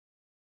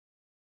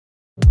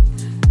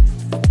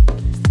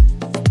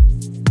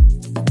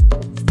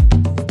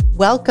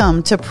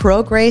Welcome to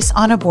Pro Grace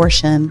on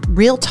Abortion,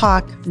 Real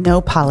Talk,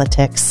 No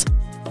Politics.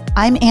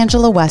 I'm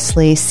Angela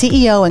Wesley,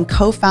 CEO and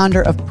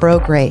co-founder of Pro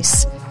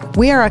Grace.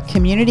 We are a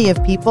community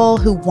of people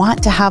who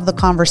want to have the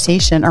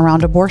conversation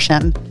around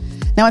abortion.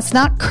 Now, it's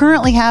not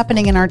currently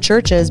happening in our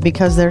churches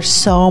because there's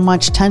so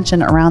much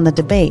tension around the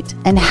debate,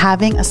 and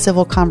having a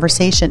civil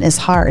conversation is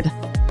hard.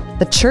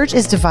 The church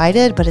is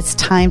divided, but it's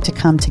time to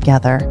come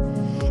together.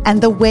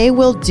 And the way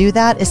we'll do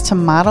that is to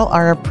model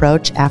our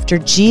approach after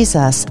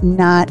Jesus,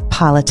 not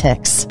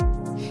politics.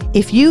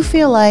 If you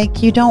feel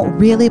like you don't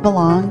really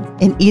belong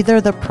in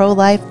either the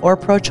pro-life or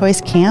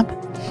pro-choice camp,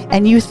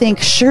 and you think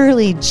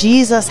surely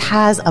Jesus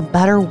has a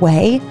better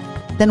way,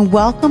 then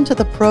welcome to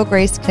the Pro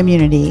Grace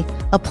community,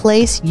 a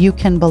place you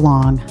can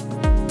belong.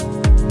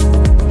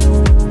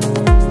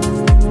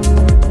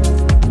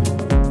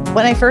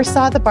 When I first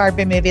saw the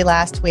Barbie movie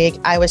last week,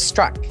 I was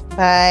struck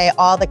by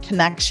all the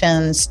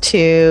connections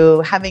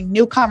to having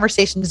new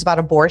conversations about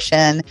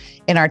abortion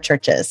in our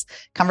churches,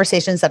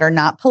 conversations that are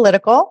not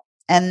political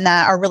and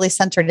that are really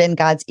centered in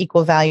God's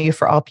equal value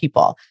for all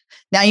people.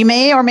 Now, you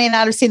may or may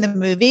not have seen the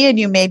movie, and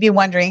you may be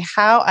wondering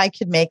how I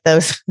could make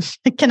those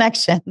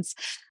connections.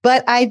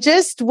 But I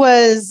just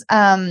was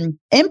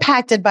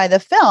impacted by the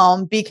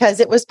film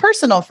because it was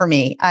personal for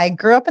me. I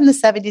grew up in the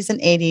 70s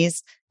and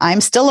 80s.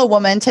 I'm still a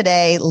woman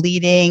today,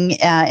 leading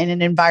in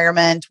an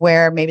environment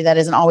where maybe that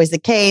isn't always the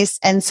case.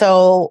 And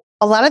so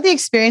a lot of the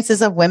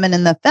experiences of women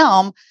in the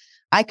film,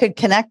 I could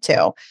connect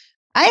to.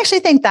 I actually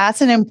think that's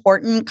an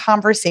important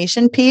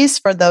conversation piece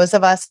for those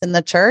of us in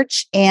the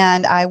church.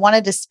 And I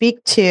wanted to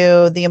speak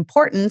to the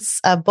importance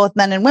of both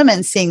men and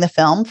women seeing the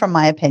film, from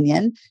my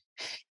opinion,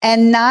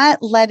 and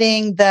not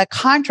letting the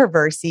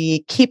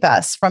controversy keep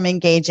us from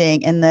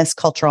engaging in this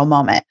cultural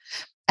moment.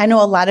 I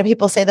know a lot of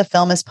people say the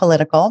film is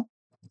political.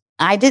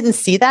 I didn't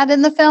see that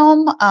in the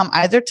film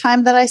either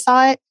time that I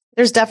saw it.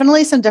 There's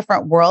definitely some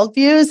different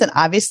worldviews. And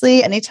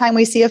obviously, anytime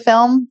we see a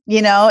film,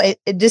 it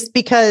just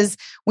because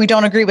we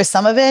don't agree with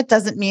some of it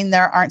doesn't mean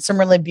there aren't some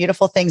really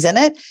beautiful things in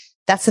it.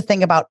 That's the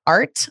thing about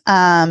art.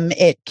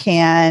 It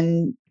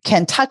can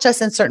touch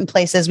us in certain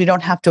places. We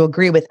don't have to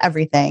agree with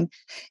everything.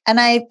 And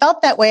I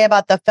felt that way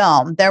about the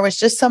film. There was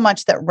just so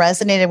much that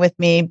resonated with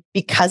me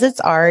because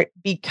it's art,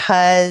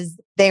 because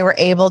they were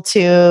able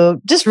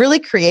to just really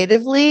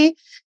creatively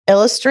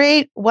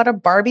illustrate what a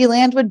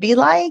Barbieland would be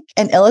like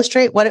and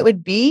illustrate what it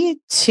would be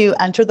to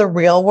enter the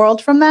real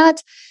world from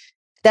that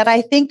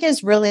I think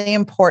is really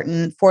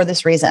important for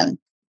this reason.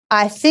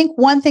 I think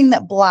one thing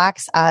that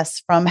blocks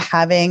us from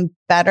having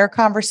better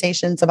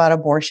conversations about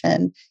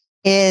abortion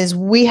is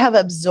we have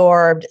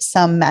absorbed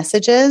some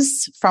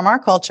messages from our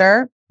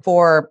culture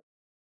for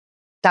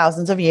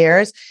thousands of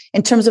years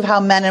in terms of how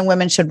men and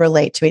women should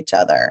relate to each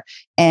other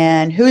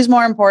and who's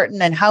more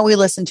important and how we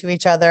listen to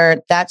each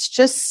other. That's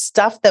just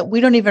stuff that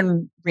we don't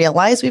even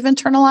realize we've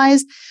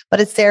internalized, but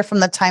it's there from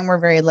the time we're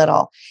very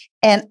little.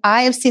 And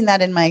I have seen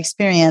that in my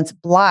experience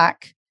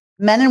block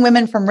men and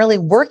women from really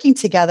working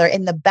together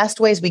in the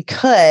best ways we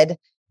could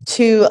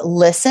to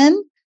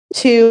listen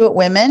to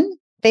women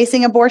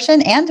facing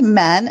abortion and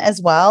men as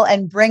well,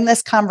 and bring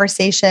this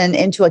conversation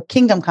into a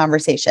kingdom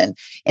conversation.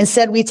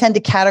 Instead, we tend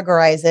to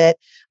categorize it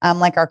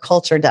like our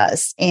culture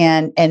does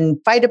and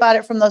fight about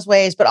it from those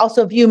ways, but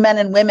also view men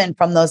and women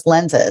from those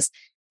lenses.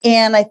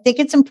 And I think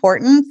it's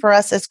important for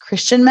us as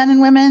Christian men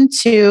and women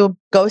to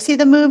go see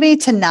the movie,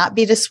 to not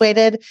be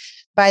dissuaded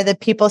by the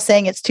people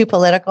saying it's too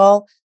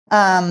political,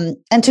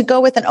 and to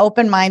go with an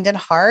open mind and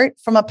heart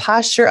from a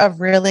posture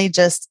of really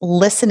just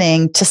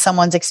listening to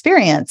someone's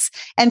experience.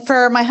 And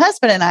for my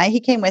husband and I, he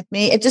came with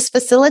me. It just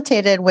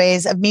facilitated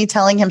ways of me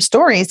telling him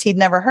stories he'd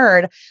never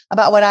heard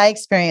about what I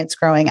experienced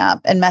growing up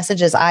and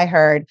messages I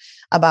heard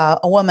about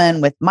a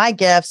woman with my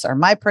gifts or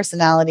my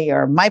personality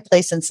or my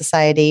place in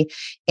society.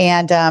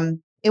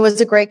 And it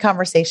was a great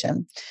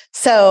conversation.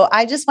 So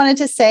I just wanted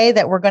to say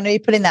that we're going to be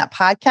putting that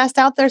podcast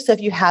out there. So if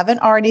you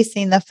haven't already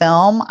seen the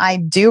film, I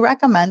do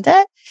recommend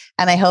it.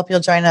 And I hope you'll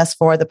join us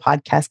for the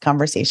podcast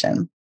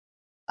conversation.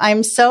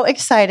 I'm so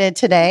excited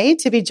today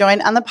to be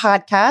joined on the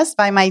podcast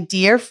by my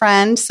dear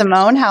friend,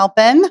 Simone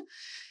Halpin.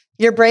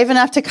 You're brave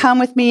enough to come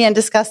with me and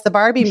discuss the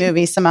Barbie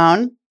movie,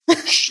 Simone.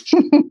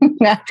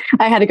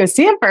 I had to go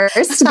see it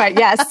first, but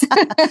yes.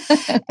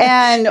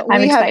 And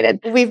I'm excited.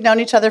 We've known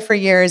each other for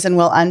years, and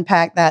we'll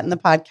unpack that in the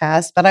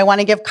podcast. But I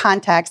want to give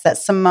context that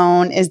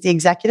Simone is the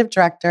executive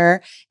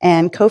director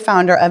and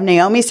co-founder of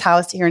Naomi's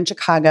House here in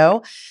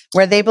Chicago,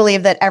 where they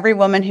believe that every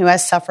woman who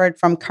has suffered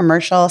from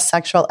commercial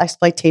sexual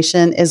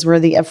exploitation is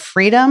worthy of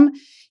freedom,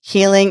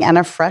 healing, and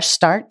a fresh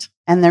start.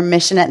 And their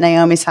mission at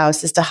Naomi's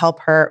House is to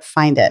help her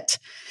find it.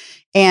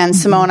 And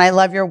Simone, I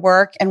love your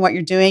work and what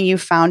you're doing. You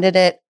founded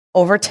it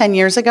over 10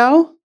 years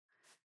ago.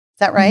 Is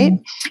that right?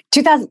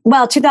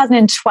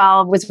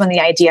 2012 was when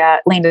the idea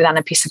landed on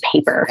a piece of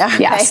paper. Okay.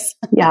 Yes.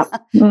 Yeah.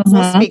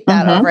 We'll speak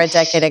that over a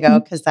decade ago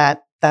because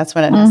that's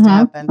when it has to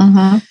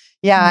happen.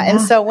 Yeah. And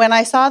so when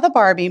I saw the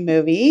Barbie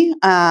movie,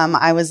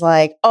 I was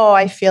like, oh,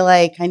 I feel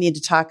like I need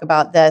to talk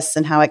about this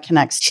and how it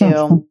connects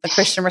to the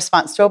Christian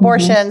response to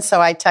abortion. So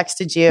I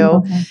texted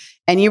you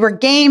and you were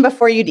game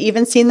before you'd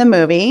even seen the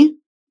movie.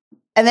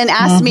 And then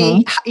asked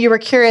me, you were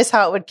curious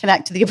how it would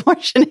connect to the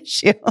abortion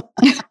issue.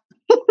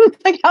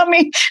 Like, help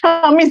me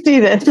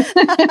see this.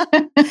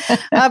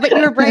 But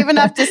you were brave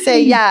enough to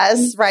say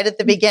yes right at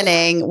the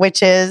beginning,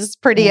 which is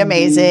pretty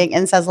amazing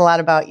and says a lot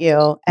about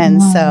you.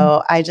 And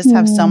so I just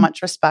have so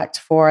much respect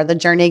for the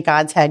journey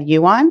God's had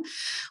you on,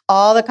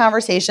 all the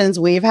conversations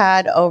we've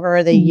had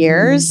over the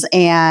years,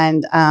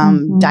 and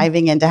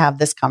diving in to have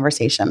this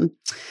conversation.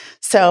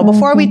 So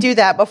before we do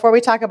that, before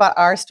we talk about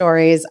our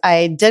stories,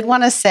 I did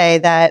want to say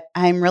that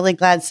I'm really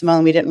glad,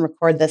 Simone, we didn't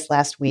record this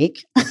last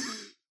week.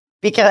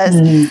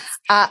 Because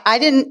I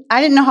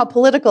didn't know how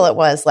political it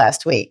was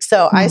last week.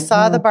 So I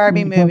saw the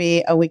Barbie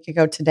movie a week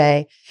ago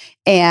today,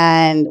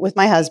 and with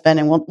my husband,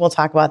 and we'll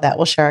talk about that.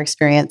 We'll share our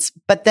experience.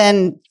 But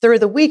then through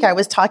the week, I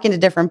was talking to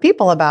different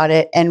people about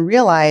it and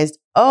realized,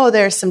 oh,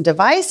 there's some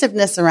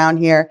divisiveness around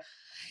here,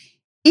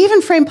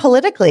 even framed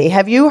politically.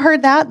 Have you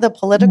heard that? The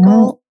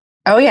political?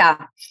 Oh,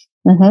 yeah.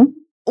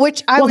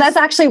 Which that's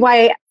actually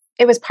why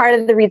it was part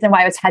of the reason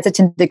why I was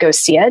hesitant to go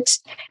see it,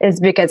 is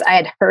because I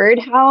had heard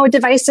how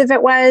divisive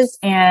it was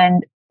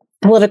and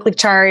politically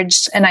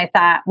charged. And I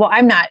thought, well,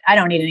 I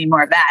don't need any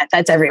more of that.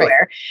 That's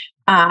everywhere.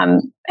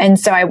 Right. And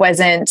so I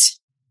wasn't,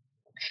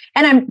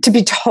 and to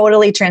be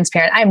totally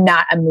transparent, I'm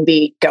not a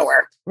movie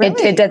goer.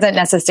 Really? It doesn't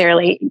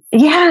necessarily,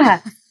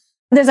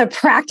 there's a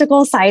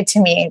practical side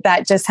to me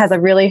that just has a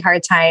really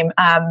hard time,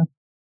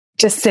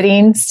 just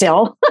sitting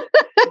still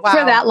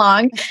for that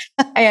long.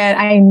 And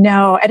I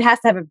know it has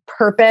to have a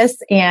purpose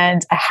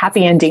and a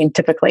happy ending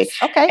typically.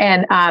 Okay.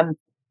 And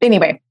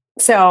anyway,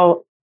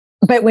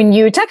 but when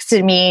you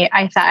texted me,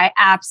 I thought I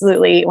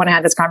absolutely want to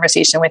have this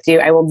conversation with you.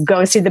 I will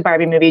go see the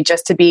Barbie movie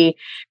just to be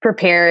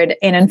prepared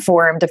and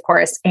informed, of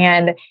course.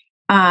 And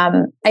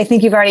I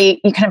think you kind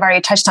of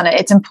already touched on it.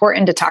 It's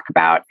important to talk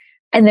about.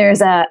 And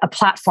there's a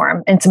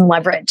platform and some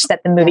leverage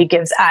that the movie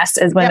gives us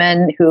as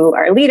women who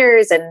are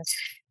leaders and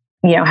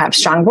have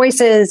strong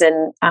voices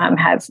and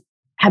have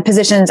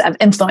positions of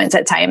influence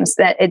at times,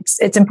 that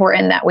it's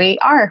important that we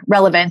are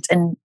relevant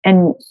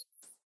and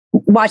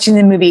watching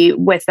the movie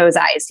with those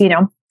eyes,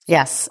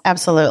 Yes,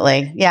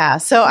 absolutely. Yeah.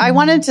 So I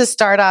wanted to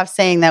start off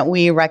saying that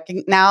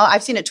now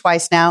I've seen it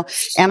twice now,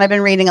 and I've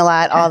been reading a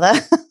lot, all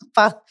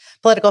the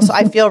political, so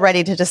I feel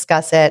ready to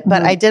discuss it.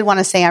 But I did want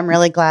to say I'm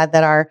really glad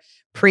that our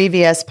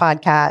previous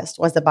podcast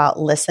was about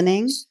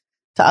listening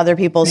to other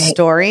people's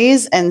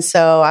stories. And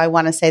so I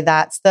want to say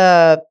that's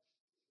the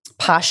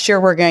posture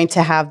we're going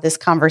to have this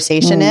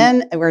conversation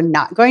in. We're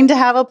not going to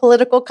have a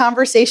political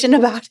conversation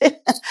about it.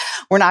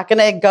 We're not going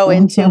to go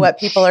into what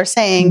people are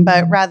saying,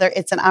 but rather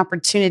it's an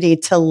opportunity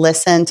to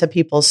listen to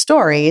people's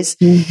stories.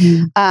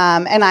 And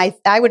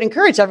I would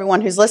encourage everyone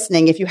who's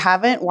listening, if you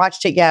haven't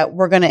watched it yet,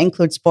 we're going to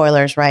include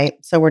spoilers, right?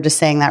 So we're just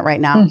saying that right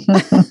now.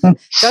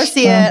 Go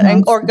see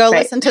it or go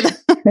listen to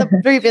the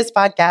previous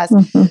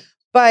podcast.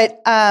 But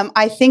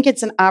I think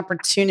it's an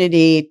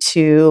opportunity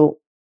to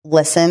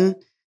listen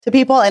to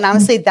people. And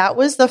honestly, that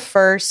was the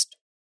first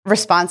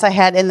response I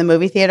had in the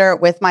movie theater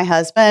with my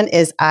husband,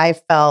 is I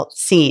felt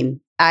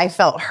seen. I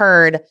felt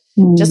heard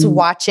just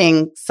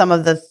watching some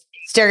of the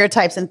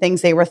stereotypes and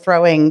things they were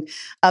throwing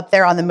up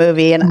there on the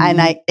movie. And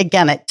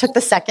it took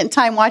the second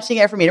time watching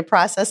it for me to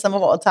process some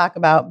of what we'll talk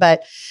about.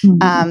 But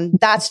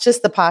that's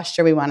just the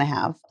posture we want to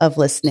have of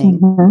listening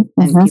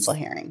and people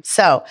hearing.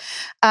 So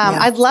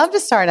I'd love to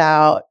start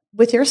out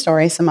with your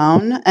story,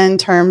 Simone, in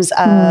terms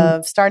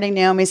of starting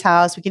Naomi's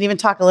house. We can even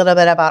talk a little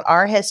bit about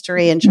our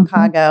history in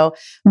Chicago,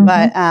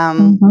 but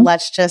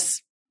let's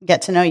just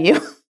get to know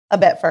you a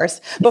bit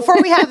first before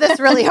we have this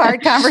really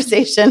hard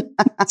conversation.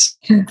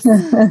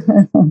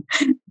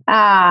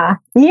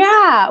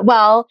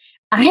 Well,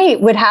 I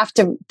would have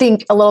to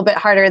think a little bit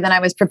harder than I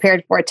was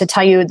prepared for to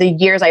tell you the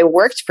years I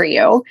worked for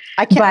you.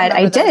 I can't, but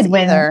I did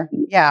either.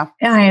 Yeah,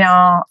 I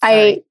know.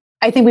 Sorry.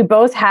 I think we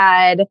both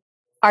had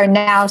our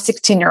now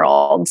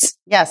 16-year-olds.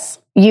 Yes.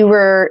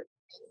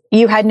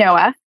 You had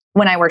Noah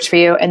when I worked for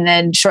you. And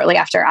then shortly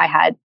after I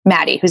had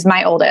Maddie, who's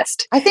my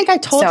oldest. I think I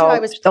told you I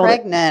was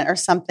pregnant or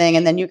something.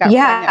 And then you got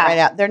pregnant right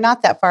out. They're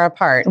not that far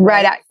apart.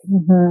 Right.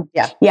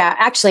 Yeah. Yeah.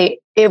 Actually,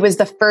 it was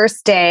the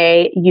first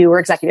day you were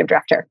executive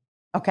director.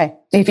 Okay.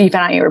 If you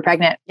found out you were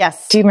pregnant.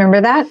 Yes. Do you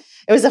remember that?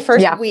 It was the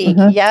first week.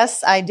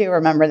 Yes, I do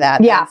remember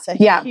that. Yeah. That's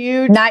a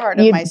huge part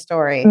of my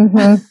story.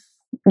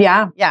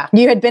 Yeah. Yeah.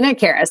 You had been at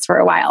Karis for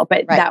a while,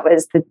 but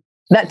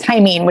that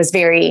timing was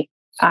very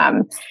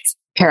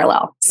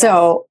parallel. Yes.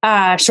 So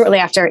shortly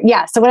after,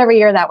 so whatever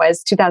year that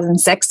was,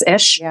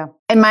 2006-ish. Yeah.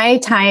 In my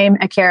time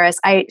at Karis,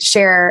 I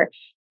share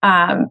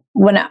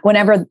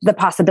whenever the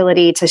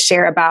possibility to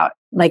share about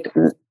like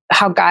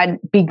how God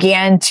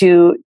began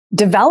to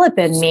develop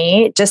in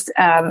me just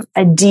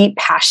a deep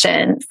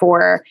passion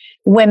for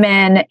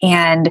women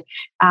and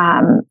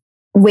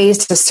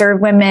ways to serve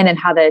women, and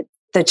how the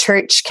the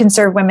church can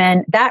serve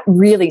women. That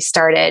really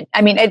started.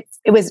 I mean, it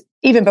was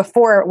even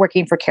before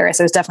working for Charis.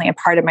 It was definitely a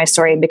part of my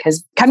story,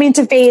 because coming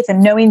to faith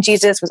and knowing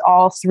Jesus was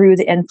all through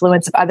the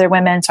influence of other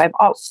women. So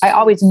I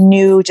always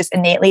knew just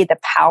innately the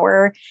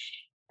power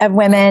of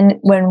women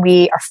when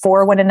we are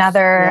for one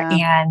another,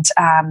 and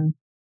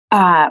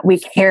we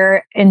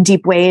care in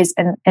deep ways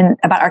and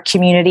about our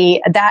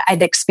community. That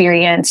I'd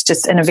experienced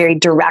just in a very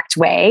direct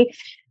way.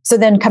 So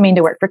then coming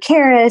to work for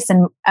Charis,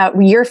 and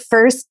your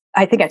first,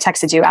 I think I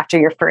texted you after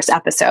your first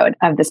episode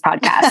of this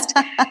podcast.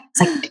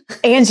 It's like,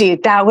 Angie,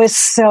 that was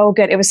so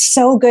good. It was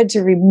so good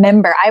to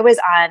remember. I was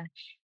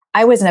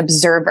an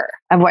observer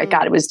of what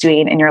God was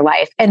doing in your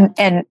life, and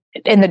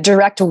in the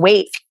direct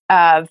wake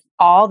of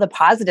all the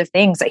positive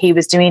things that he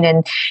was doing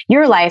in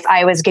your life,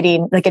 I was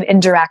getting like an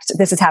indirect,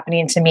 this is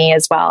happening to me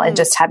as well. And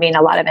just having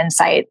a lot of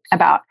insight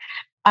about,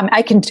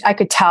 I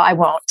could tell, I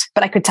won't,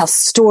 but I could tell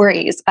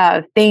stories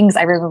of things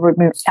I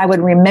would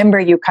remember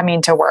you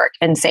coming to work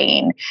and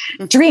saying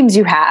dreams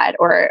you had,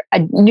 or a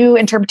new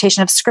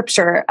interpretation of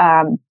scripture,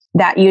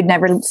 that you'd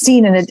never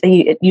seen, and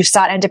you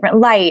saw it in a different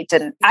light,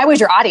 and I was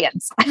your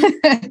audience.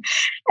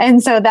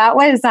 And so that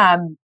was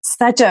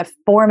such a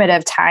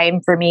formative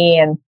time for me.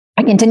 And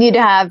I continued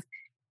to have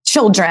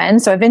children.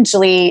 So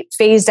eventually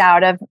phased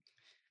out of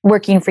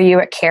working for you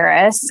at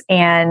Charis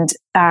and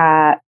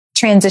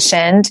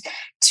transitioned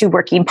to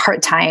working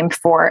part-time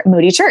for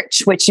Moody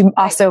Church, which you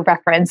also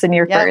referenced in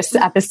your first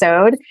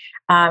episode,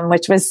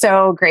 which was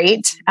so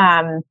great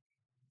to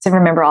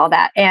remember all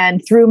that.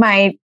 And through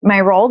my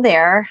role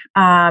there,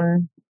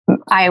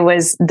 I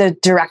was the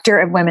director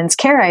of women's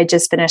care. I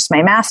just finished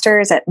my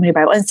master's at Moody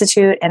Bible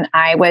Institute, and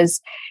I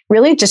was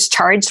really just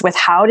charged with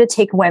how to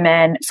take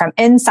women from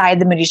inside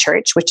the Moody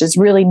Church, which is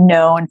really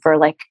known for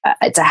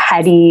it's a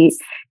heady,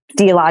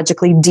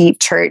 theologically deep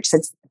church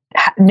that's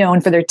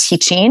known for their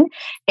teaching,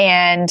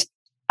 and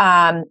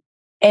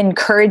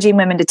encouraging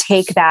women to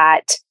take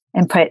that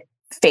and put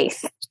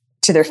faith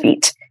to their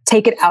feet,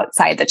 take it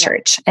outside the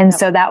church. And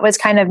so that was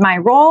kind of my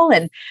role.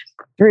 And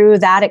through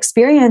that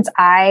experience,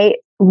 I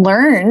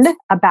learned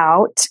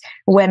about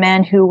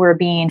women who were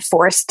being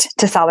forced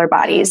to sell their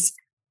bodies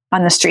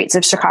on the streets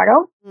of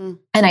Chicago.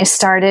 And I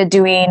started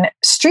doing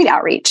street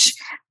outreach.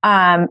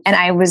 And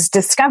I was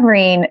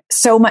discovering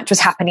so much was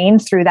happening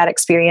through that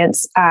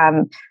experience.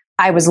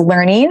 I was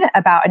learning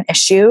about an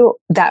issue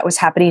that was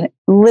happening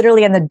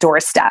literally on the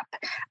doorstep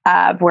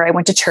of where I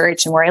went to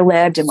church and where I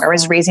lived and where I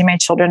was raising my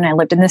children. I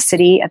lived in the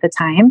city at the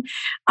time.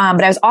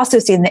 But I was also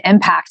seeing the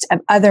impact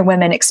of other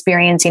women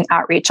experiencing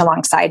outreach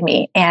alongside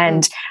me,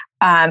 and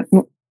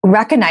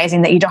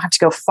recognizing that you don't have to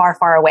go far,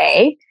 far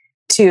away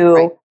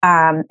to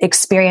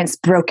experience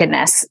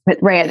brokenness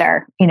right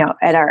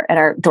at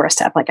our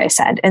doorstep, like I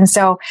said. And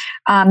so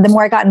the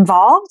more I got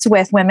involved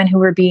with women who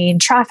were being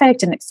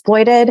trafficked and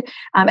exploited,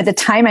 at the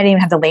time I didn't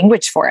even have the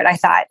language for it. I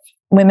thought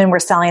women were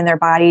selling their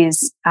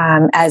bodies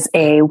as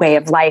a way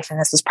of life, and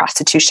this was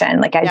prostitution,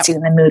 like I'd seen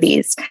in the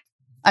movies.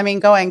 I mean,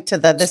 going to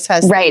this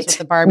has with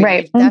the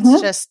Barbie.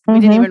 That's just, we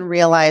didn't even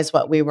realize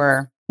what we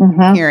were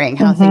hearing,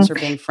 how things were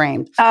being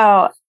framed.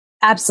 Oh,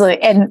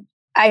 absolutely. And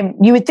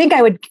you would think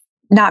I would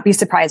not be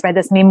surprised by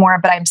this anymore,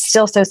 but I'm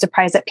still so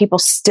surprised that people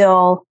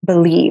still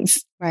believe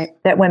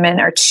that women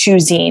are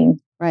choosing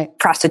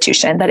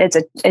prostitution, that it's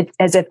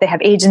as if they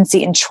have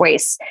agency and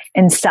choice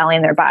in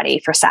selling their body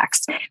for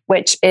sex,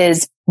 which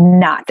is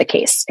not the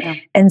case.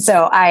 And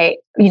so now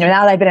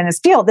that I've been in this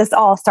field, this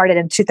all started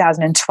in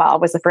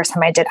 2012 was the first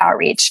time I did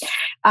outreach.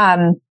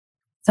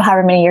 So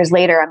however many years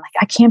later, I'm like,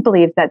 I can't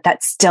believe that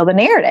that's still the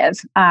narrative.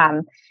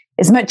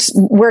 As much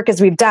work as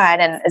we've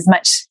done and as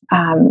much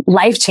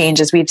life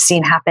change as we've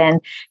seen happen,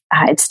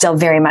 it's still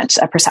very much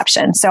a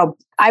perception. So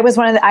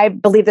I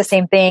believe the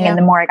same thing. And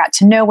the more I got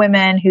to know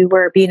women who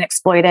were being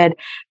exploited,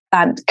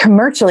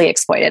 commercially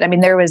exploited. I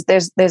mean, there's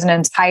an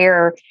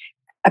entire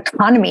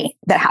economy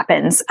that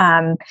happens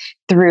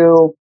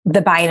through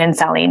the buying and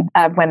selling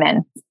of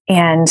women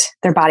and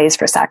their bodies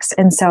for sex.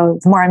 And so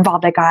the more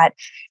involved I got,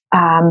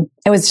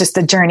 it was just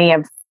the journey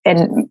of,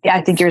 and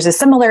I think yours is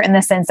similar in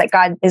the sense that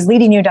God is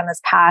leading you down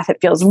this path. It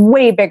feels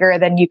way bigger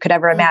than you could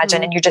ever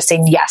imagine. And you're just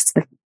saying, yes,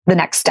 the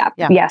next step.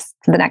 Yes,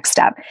 to the next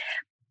step.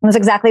 And that's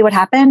exactly what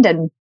happened.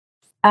 And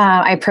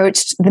I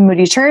approached the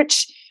Moody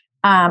Church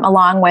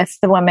along with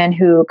the woman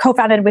who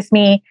co-founded with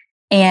me.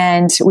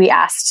 And we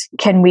asked,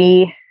 can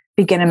we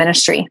begin a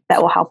ministry that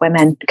will help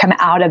women come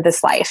out of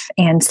this life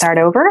and start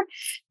over?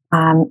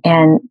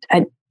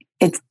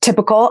 It's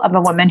typical of a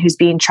woman who's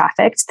being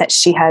trafficked that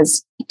she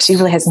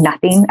really has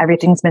nothing.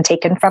 Everything's been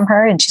taken from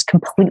her and she's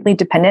completely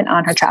dependent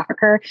on her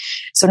trafficker.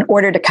 So in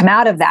order to come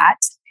out of that,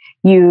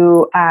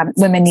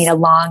 women need a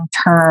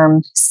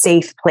long-term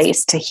safe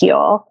place to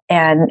heal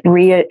and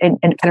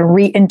kind of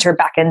re-enter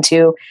back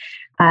into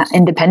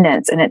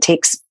independence. And it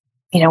takes,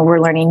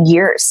 we're learning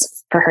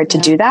years for her to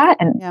do that,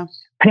 and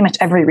pretty much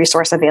every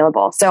resource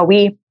available. So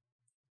we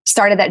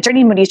started that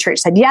journey. Moody Church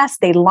said yes.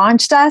 They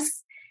launched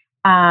us.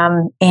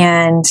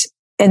 And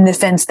in the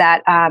sense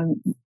that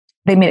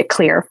they made it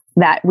clear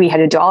that we had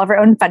to do all of our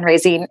own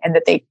fundraising, and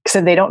that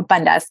they don't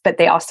fund us, but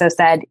they also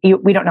said,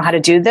 we don't know how to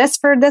do this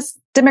for this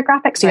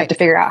demographic. So you have to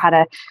figure out how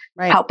to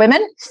help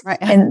women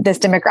in this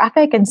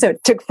demographic. And so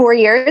it took 4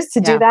 years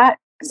to do that,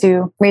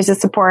 to raise the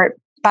support,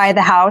 buy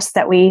the house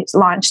that we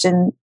launched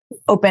and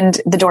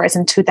opened the doors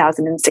in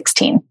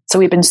 2016. So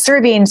we've been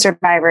serving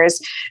survivors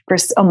for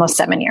almost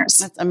 7 years.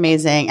 That's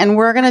amazing. And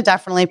we're going to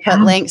definitely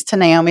put links to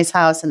Naomi's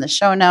house in the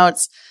show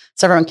notes,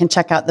 so everyone can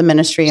check out the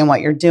ministry and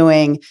what you're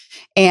doing.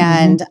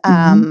 And,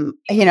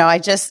 you know,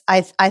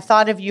 I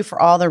thought of you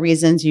for all the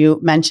reasons you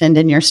mentioned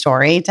in your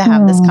story to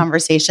have this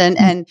conversation.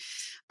 And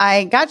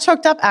I got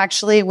choked up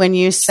actually when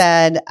you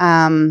said,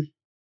 well,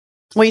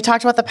 you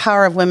talked about the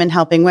power of women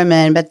helping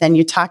women, but then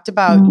you talked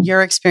about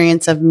your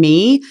experience of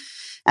me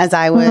as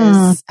I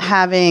was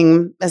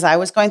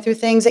going through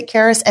things at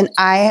Charis. And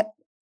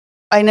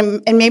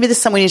and maybe this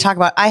is something you talk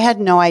about, I had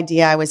no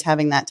idea I was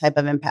having that type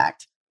of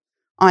impact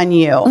on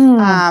you.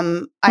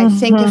 I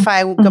think if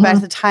I go back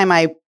to the time,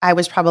 I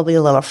was probably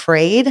a little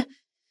afraid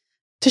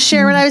to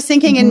share what I was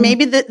thinking. And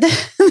maybe this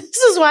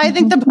is why I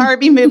think the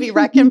Barbie movie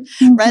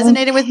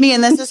resonated with me.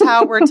 And this is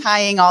how we're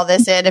tying all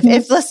this in.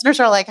 If listeners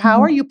are like,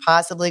 how are you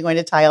possibly going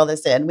to tie all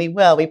this in? We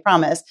will, we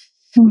promise.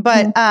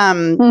 But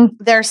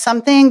there's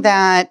something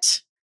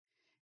that,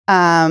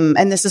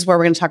 and this is where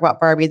we're going to talk about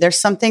Barbie. There's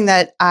something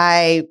that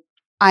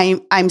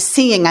I'm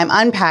seeing, I'm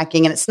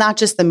unpacking, and it's not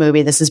just the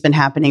movie. This has been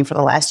happening for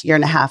the last year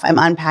and a half. I'm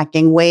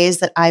unpacking ways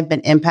that I've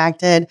been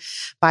impacted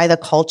by the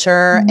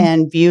culture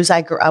and views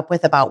I grew up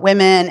with about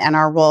women and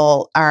our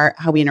role,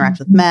 how we interact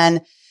with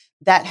men,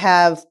 that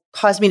have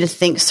caused me to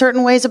think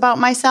certain ways about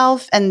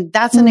myself. And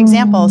that's an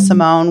example,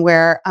 Simone,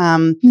 where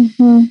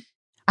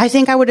I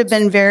think I would have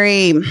been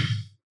very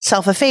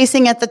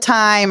self-effacing at the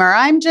time, or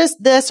I'm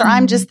just this, or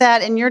I'm just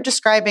that. And you're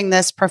describing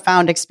this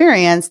profound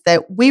experience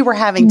that we were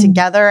having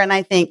together. And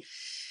I think,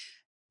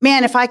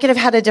 man, if I could have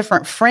had a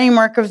different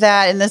framework of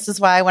that, and this is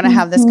why I want to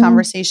have this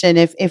conversation,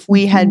 if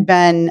we had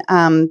been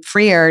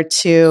freer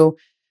to,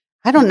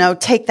 I don't know,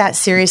 take that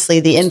seriously,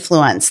 the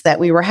influence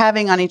that we were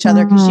having on each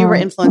other, because you were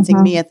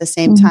influencing me at the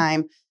same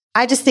time.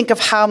 I just think of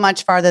how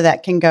much farther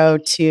that can go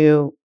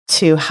to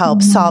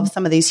help solve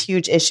some of these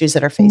huge issues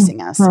that are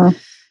facing us.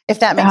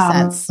 If that makes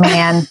sense.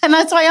 Man. And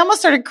that's why I almost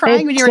started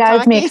crying when you were talking. It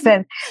does make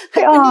sense.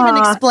 I couldn't even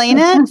explain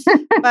it,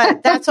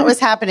 but that's what was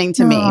happening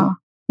to me.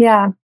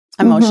 Yeah.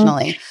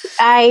 Emotionally.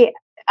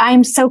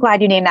 I'm so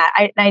glad you named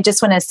that. I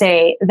just want to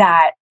say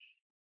that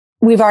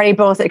we've already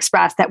both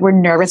expressed that we're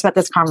nervous about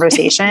this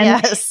conversation.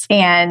 Yes.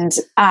 And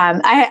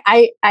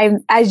I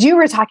as you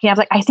were talking, I was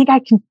like,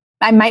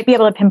 I might be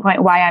able to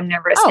pinpoint why I'm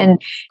nervous. Oh,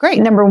 and great.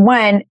 Number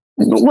one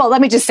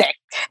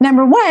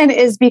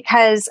is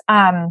because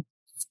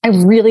I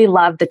really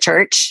love the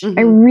church. I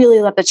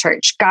really love the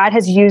church. God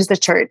has used the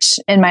church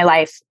in my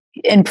life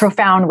in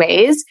profound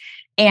ways.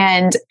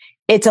 And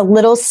it's a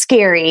little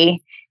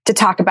scary to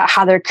talk about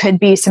how there could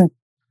be some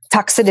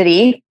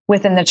toxicity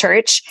within the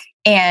church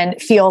and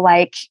feel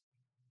like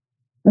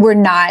we're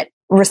not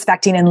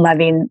respecting and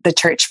loving the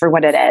church for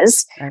what it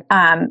is. Right.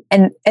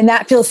 And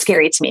that feels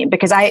scary to me,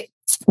 because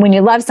when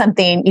you love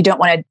something, you don't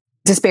want to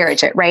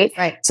disparage it, right?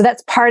 So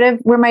that's part of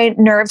where my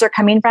nerves are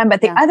coming from.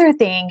 But the other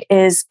thing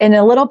is, in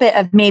a little bit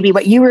of maybe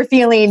what you were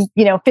feeling,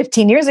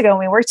 15 years ago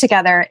when we worked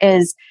together,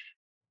 is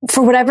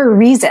for whatever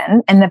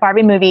reason, and the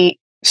Barbie movie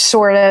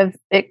sort of,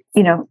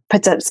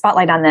 puts a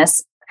spotlight on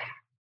this.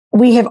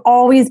 We have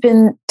always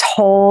been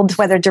told,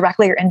 whether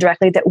directly or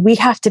indirectly, that we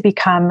have to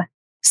become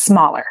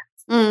smaller.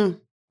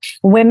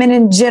 Women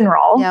in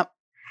general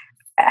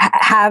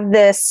have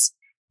this,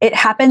 it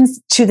happens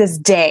to this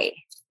day,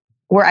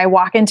 where I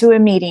walk into a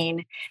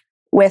meeting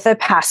with a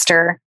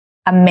pastor,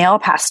 a male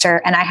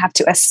pastor, and I have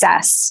to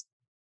assess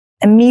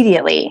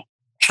immediately,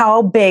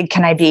 how big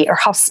can I be, or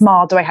how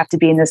small do I have to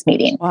be in this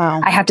meeting?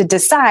 Wow. I have to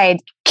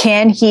decide,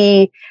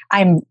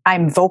 I'm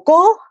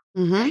vocal,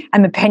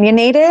 I'm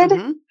opinionated,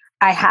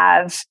 I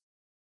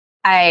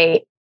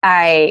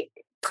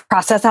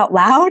process out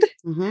loud,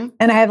 and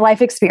I have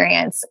life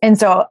experience. And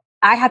so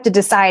I have to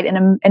decide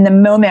in the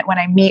moment when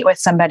I meet with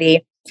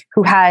somebody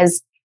who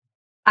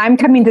I'm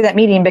coming to that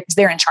meeting because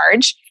they're in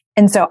charge.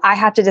 And so I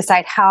have to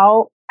decide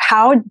how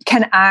much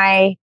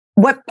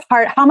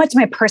of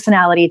my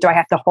personality do I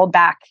have to hold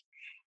back,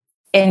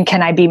 and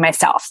can I be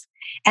myself?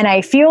 And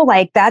I feel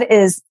like that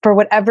is, for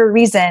whatever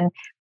reason,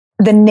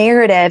 the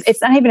narrative,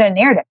 it's not even a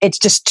narrative. It's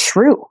just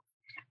true.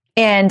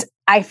 And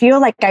I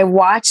feel like I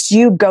watched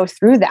you go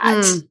through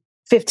that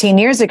 15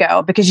 years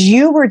ago, because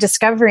you were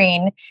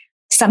discovering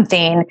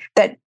something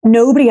that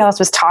nobody else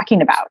was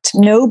talking about.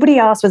 Nobody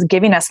else was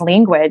giving us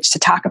language to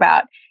talk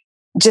about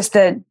just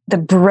the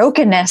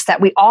brokenness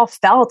that we all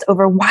felt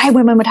over why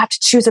women would have to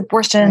choose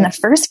abortion in the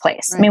first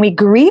place. I mean, we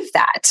grieve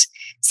that,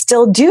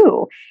 still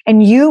do.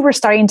 And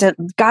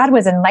God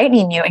was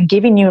enlightening you and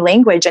giving you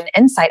language and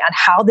insight on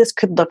how this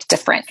could look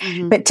different.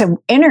 But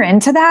to enter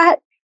into that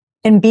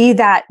and be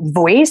that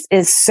voice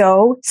is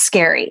so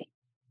scary.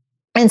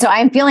 And so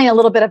I'm feeling a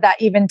little bit of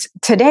that even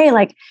today.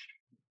 Like,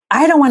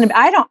 I don't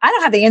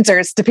have the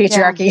answers to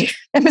patriarchy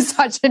and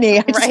misogyny.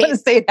 I just want to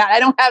say that I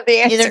don't have the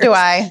answers. Neither do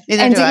I.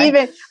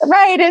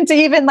 And to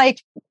even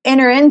like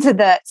enter into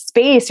the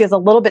space feels a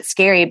little bit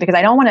scary because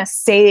I don't want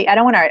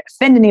to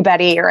offend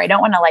anybody, or I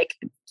don't want to like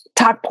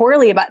talk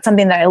poorly about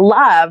something that I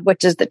love,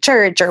 which is the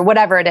church or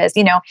whatever it is,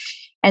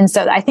 And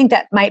so I think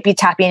that might be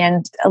tapping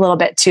in a little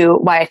bit to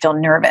why I feel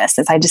nervous,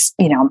 is I just,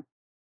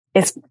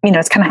 it's kind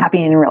of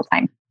happening in real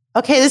time.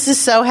 Okay, this is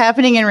so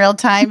happening in real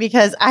time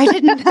because I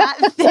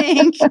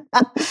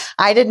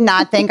did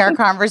not think our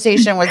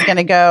conversation was going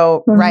to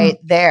go right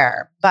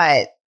there.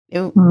 But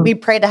we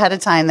prayed ahead of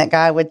time that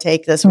God would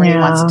take this where He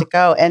wants it to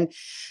go. And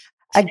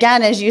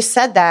again, as you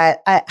said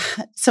that,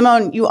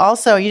 Simone, you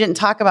didn't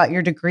talk about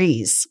your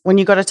degrees. When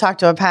you go to talk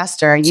to a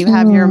pastor, you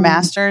have your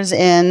master's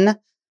in,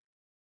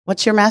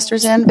 what's your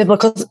master's in?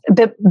 Biblical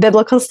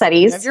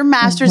studies. You have your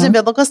master's in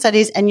biblical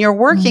studies, and you're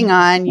working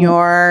on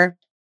your...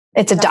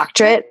 It's a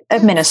doctorate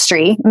of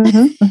ministry.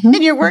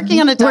 And you're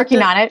working on a doctorate.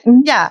 Working on it.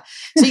 Yeah.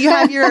 So you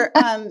have your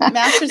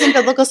master's in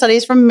biblical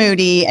studies from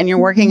Moody, and you're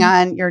working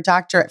on your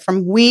doctorate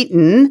from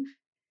Wheaton.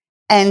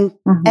 And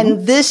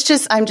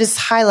this I'm just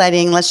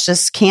highlighting, let's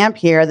just camp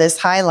here. This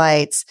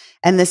highlights,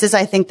 and this is,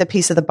 I think, the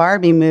piece of the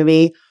Barbie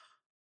movie.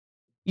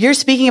 You're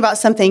speaking about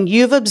something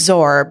you've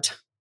absorbed,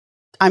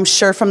 I'm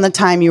sure, from the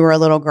time you were a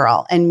little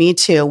girl, and me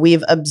too.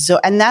 We've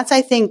absorbed, and that's,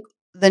 I think,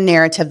 the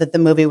narrative that the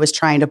movie was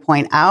trying to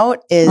point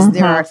out is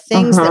there are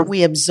things that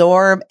we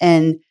absorb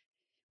and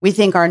we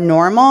think are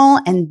normal.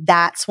 And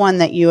that's one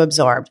that you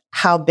absorbed.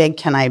 How big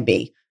can I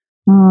be?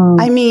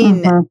 I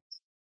mean,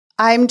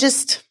 I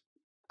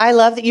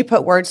love that you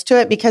put words to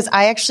it, because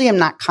I actually am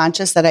not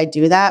conscious that I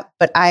do that,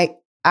 but I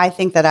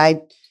think that I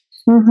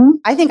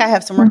think I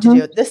have some work to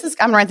do. I'm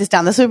gonna write this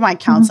down. This will be my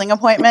counseling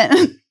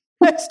appointment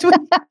next week.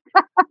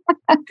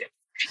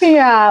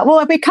 Yeah. Well,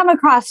 if we come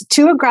across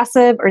too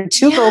aggressive or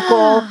too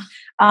vocal,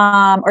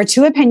 or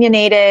too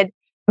opinionated,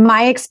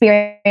 my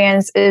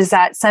experience is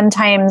that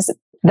sometimes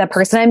the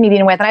person I'm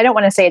meeting with, and I don't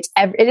want to say it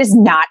is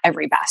not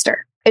every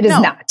pastor. It is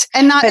not.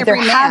 And not but every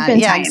there man. have been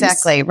yeah, times,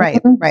 exactly. Right.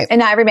 Right.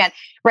 And not every man.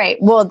 Right.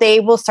 Well, they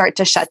will start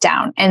to shut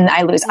down, and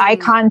I lose eye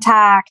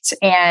contact,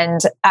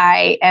 and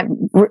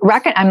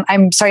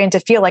I'm starting to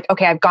feel like,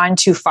 okay, I've gone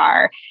too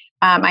far.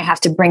 I have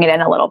to bring it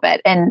in a little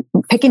bit, and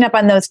picking up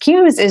on those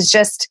cues is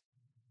just,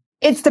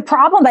 it's the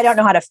problem I don't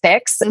know how to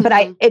fix, but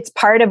it's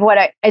part of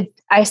what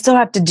I still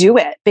have to do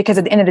it, because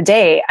at the end of the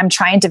day, I'm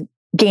trying to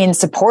gain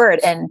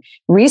support and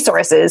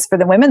resources for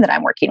the women that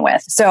I'm working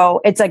with. So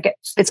it's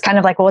kind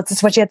of like, well, it's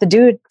just what you have to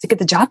do to get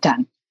the job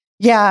done.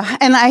 Yeah.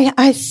 And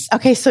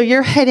okay. So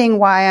you're hitting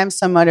why I'm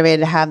so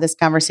motivated to have this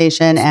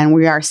conversation, and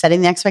we are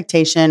setting the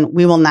expectation.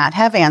 We will not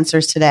have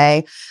answers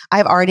today.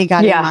 I've already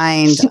got in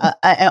mind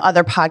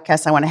other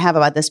podcasts I want to have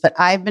about this, but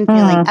I've been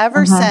feeling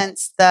ever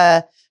since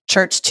the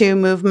Church 2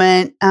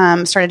 movement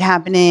started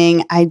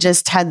happening, I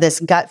just had this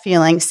gut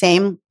feeling,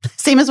 same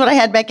as what I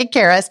had back at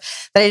Karis,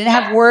 that I didn't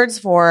have words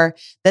for,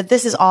 that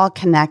this is all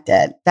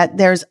connected, that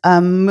there's a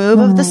move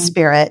of the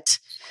Spirit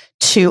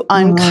to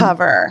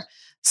uncover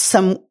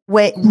some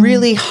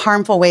really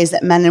harmful ways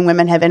that men and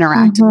women have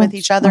interacted with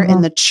each other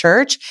in the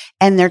church,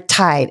 and they're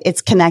tied.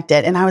 It's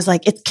connected. And I was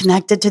like, it's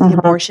connected to the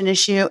abortion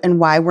issue and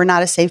why we're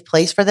not a safe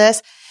place for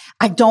this.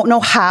 I don't know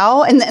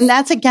how. And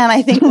that's, again,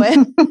 I think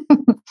what...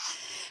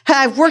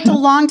 I've worked a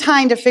long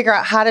time to figure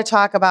out how to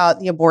talk about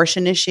the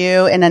abortion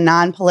issue in a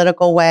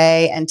non-political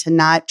way and to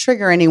not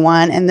trigger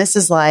anyone. And this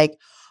is like,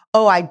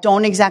 oh, I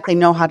don't exactly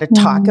know how to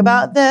talk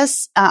about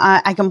this.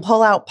 I can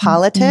pull out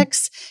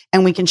politics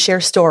and we can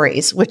share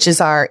stories, which is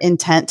our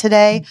intent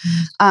today.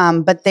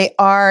 But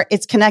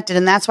it's connected.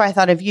 And that's why I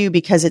thought of you,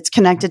 because it's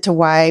connected to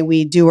why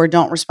we do or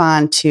don't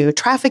respond to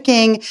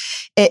trafficking.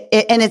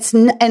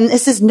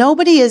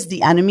 Nobody is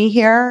the enemy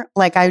here.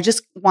 Like, I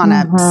just want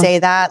to say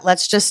that.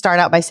 Let's just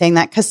start out by saying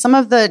that, because some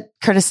of the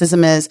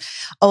criticism is,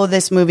 oh,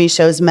 this movie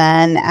shows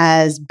men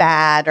as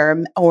bad,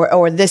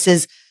 or this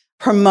is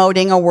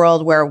promoting a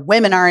world where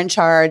women are in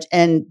charge.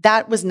 And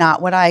that was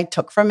not what I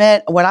took from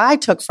it. What I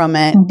took from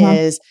it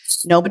is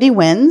nobody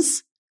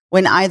wins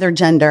when either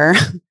gender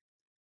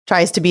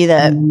tries to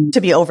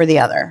be over the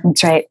other.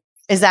 That's right.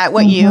 Is that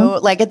what you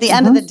like at the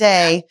end of the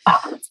day?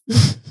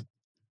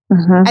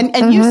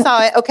 And you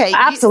saw it. Okay.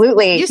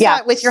 Absolutely. You saw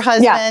it with your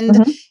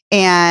husband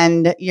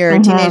and your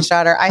teenage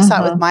daughter. I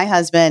saw it with my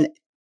husband.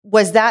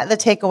 Was that the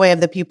takeaway of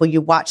the people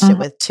you watched it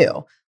with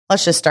too?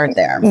 Let's just start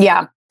there.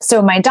 Yeah.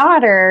 So my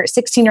daughter,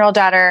 16-year-old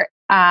daughter,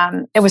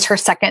 it was her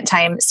second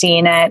time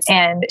seeing it.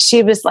 And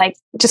she was like,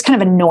 just kind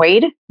of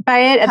annoyed by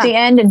it at the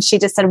end. And she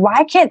just said,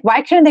 why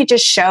couldn't they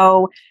just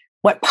show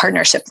what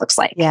partnership looks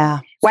like?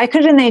 Yeah. Why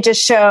couldn't they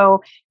just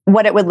show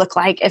what it would look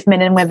like if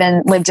men and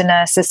women lived in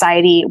a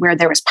society where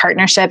there was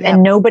partnership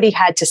and nobody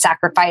had to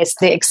sacrifice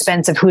the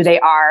expense of who they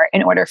are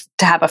in order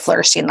to have a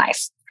flourishing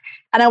life?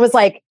 And I was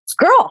like,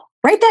 girl,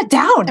 write that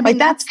down. I mean,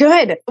 that's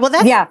good. Well,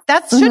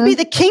 that should be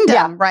the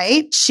kingdom,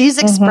 right? She's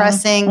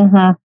expressing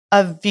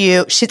a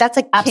view. That's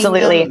a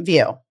kingdom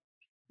view.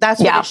 That's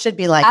what it should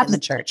be like in the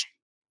church.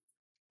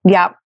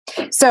 Yeah.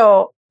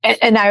 So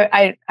and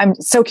I'm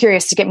so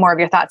curious to get more of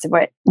your thoughts of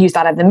what you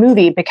thought of the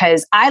movie,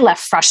 because I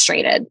left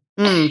frustrated.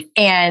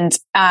 And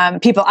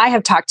people I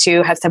have talked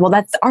to have said, well,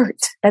 that's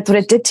art. That's what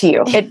it did to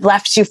you. It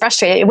left you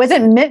frustrated. It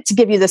wasn't meant to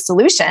give you the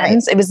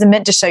solutions. Right. It was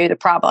meant to show you the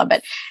problem.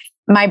 But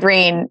my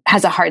brain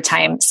has a hard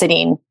time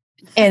sitting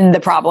in the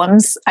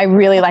problems. I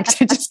really like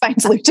to just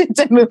find solutions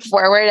and move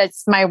forward.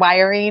 It's my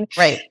wiring.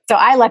 Right. So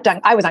I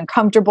was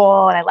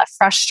uncomfortable and I left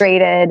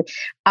frustrated.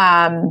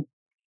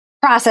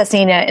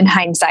 Processing it in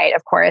hindsight,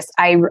 of course,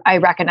 I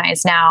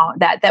recognize now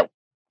that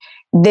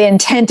the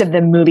intent of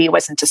the movie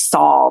wasn't to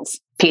solve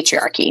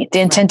patriarchy. The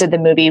intent of the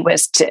movie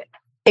was to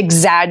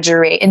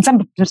exaggerate, and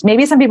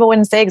maybe some people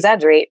wouldn't say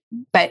exaggerate,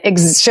 but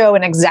show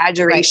an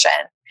exaggeration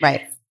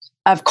right.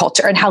 of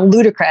culture and how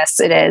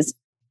ludicrous it is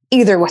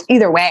either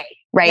way,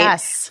 right?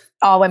 Yes.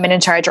 All women in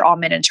charge or all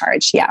men in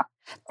charge. Yeah.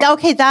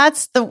 Okay.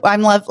 I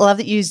love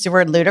that you used the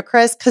word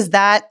ludicrous, because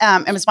that,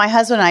 it was my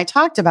husband and I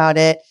talked about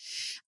it.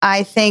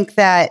 I think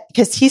that,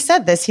 because he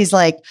said this, he's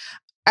like,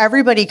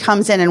 everybody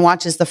comes in and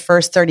watches the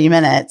first 30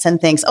 minutes and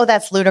thinks, oh,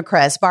 that's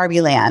ludicrous.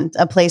 Barbieland,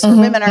 a place where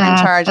women are in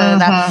charge.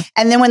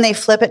 And then when they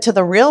flip it to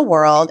the real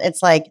world,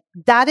 it's like,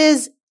 that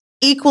is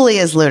equally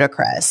as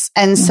ludicrous.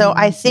 And so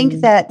I think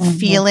that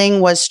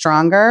feeling was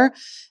stronger.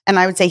 And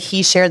I would say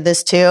he shared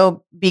this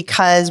too,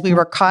 because we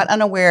were caught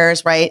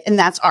unawares, right? And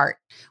that's art.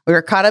 We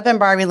were caught up in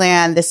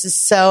Barbieland. This is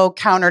so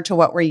counter to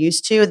what we're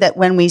used to, that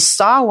when we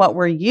saw what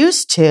we're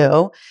used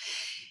to,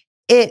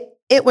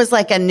 it was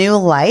like a new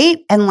light,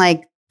 and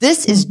like,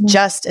 this is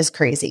just as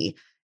crazy.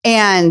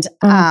 And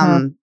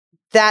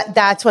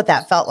that's what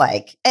that felt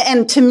like.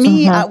 And to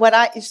me,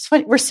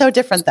 we're so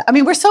different. I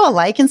mean, we're so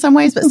alike in some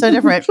ways, but so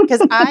different,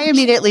 because I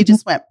immediately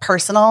just went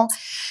personal.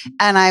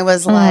 And I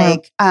was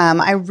like,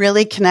 I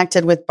really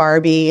connected with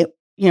Barbie.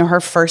 You know,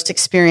 her first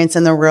experience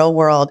in the real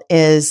world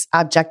is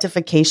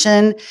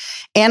objectification.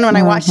 And when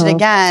I watched it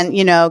again,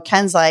 you know,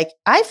 Ken's like,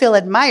 I feel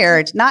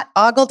admired, not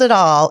ogled at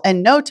all,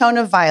 and no tone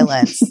of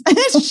violence.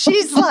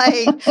 She's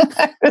like,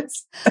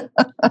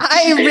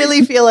 I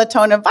really feel a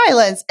tone of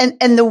violence.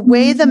 And the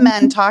way the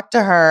men talked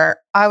to her,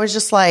 I was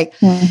just like,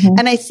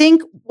 and I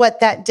think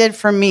what that did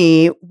for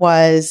me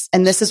was,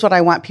 and this is what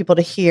I want people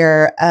to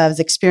hear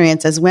as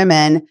experience as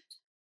women,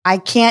 I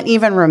can't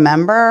even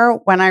remember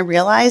when I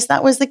realized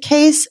that was the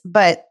case,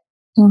 but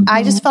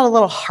I just felt a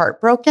little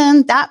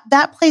heartbroken.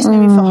 That place made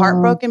me feel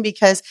heartbroken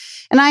because,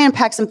 and I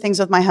unpacked some things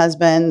with my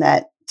husband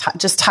that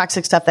just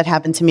toxic stuff that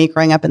happened to me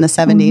growing up in the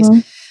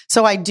 70s.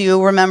 So I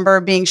do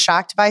remember being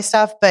shocked by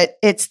stuff, but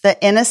it's the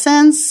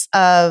innocence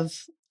of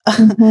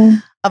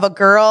a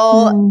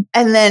girl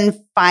and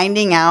then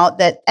finding out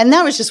that, and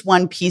that was just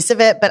one piece of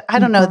it, but I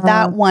don't know,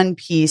 that one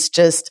piece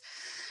just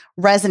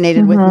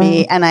resonated with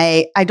me, and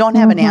I don't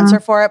have an answer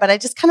for it, but I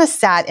just kind of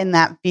sat in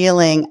that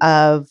feeling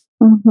of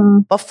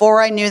before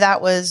I knew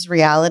that was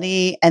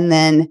reality, and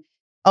then,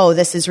 oh,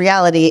 this is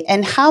reality.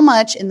 And how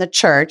much in the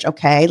church,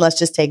 okay, let's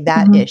just take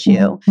that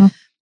issue.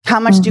 How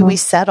much do we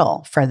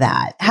settle for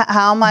that?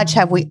 How much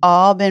have we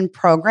all been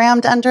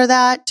programmed under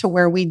that to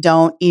where we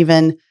don't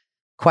even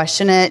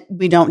question it?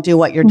 We don't do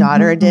what your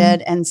daughter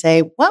did and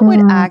say, what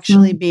would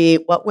actually be,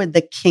 what would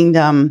the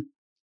kingdom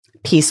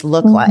piece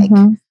look like?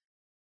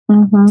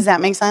 Does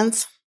that make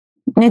sense?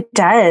 It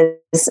does.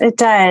 It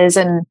does.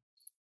 And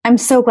I'm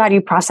so glad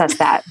you processed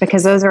that,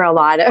 because those are a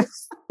lot of,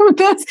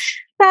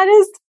 that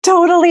is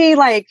totally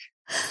like,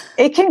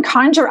 it can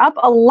conjure up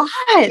a lot.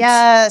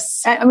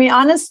 Yes. I mean,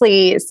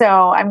 honestly,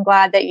 so I'm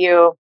glad that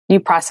you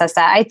processed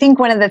that. I think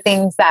one of the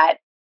things that,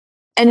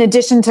 in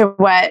addition to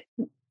what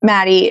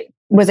Maddie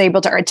was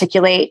able to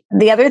articulate,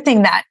 the other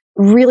thing that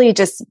really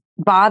just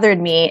bothered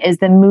me is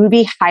the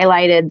movie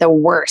highlighted the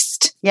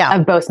worst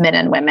of both men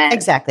and women.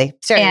 Exactly.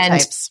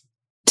 Stereotypes.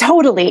 And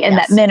totally. And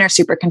that men are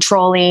super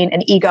controlling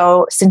and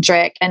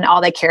egocentric and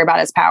all they care about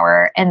is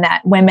power, and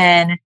that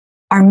women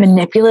are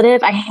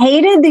manipulative. I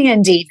hated the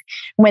ending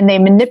when they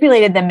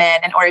manipulated the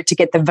men in order to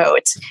get the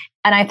vote.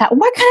 And I thought,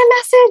 what kind of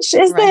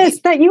message is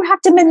this, that you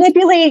have to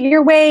manipulate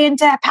your way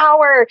into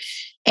power?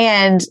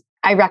 And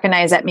I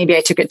recognize that maybe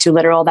I took it too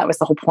literal. That was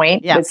the whole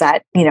point, was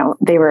that, you know,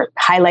 they were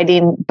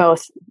highlighting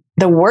both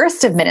the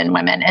worst of men and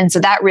women. And so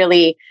that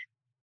really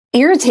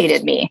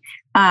irritated me.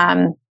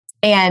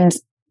 And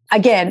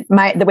again,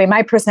 the way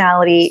my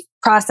personality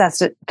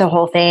processed the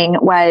whole thing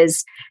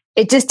was,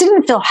 it just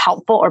didn't feel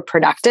helpful or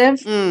productive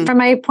from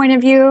my point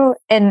of view.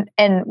 And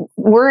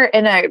we're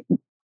in a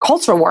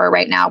cultural war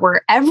right now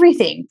where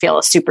everything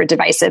feels super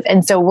divisive.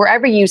 And so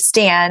wherever you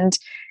stand,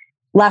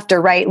 left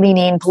or right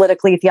leaning,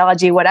 politically,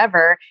 theology,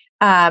 whatever,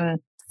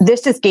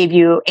 this just gave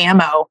you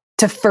ammo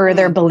to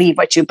further believe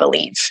what you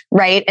believe.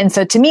 Right. And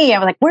so to me, I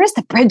was like, where's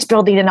the bridge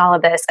building in all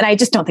of this? And I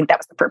just don't think that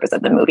was the purpose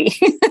of the movie.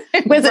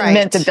 It wasn't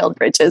meant to build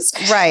bridges.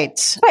 Right.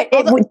 But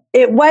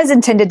it was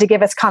intended to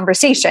give us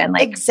conversation.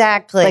 Like,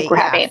 exactly. Like we're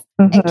having.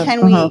 And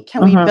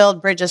can we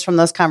build bridges from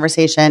those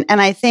conversations? And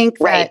I think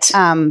that,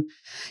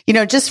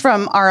 just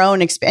from our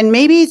own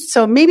experience,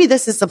 and maybe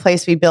this is the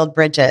place we build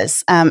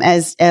bridges.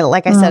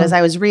 Like I said, as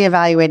I was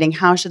reevaluating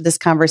how should this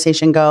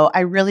conversation go,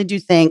 I really do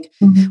think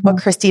what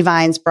Christy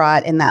Vines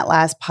brought in that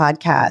last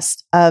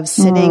podcast of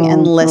sitting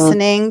and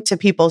listening to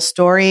people's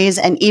stories,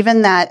 and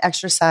even that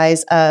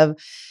exercise of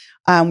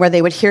where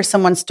they would hear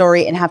someone's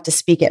story and have to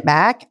speak it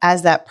back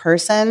as that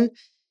person.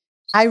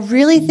 I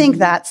really think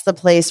that's the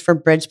place for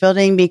bridge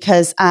building,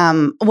 because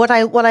what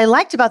I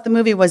liked about the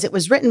movie was it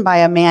was written by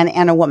a man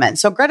and a woman.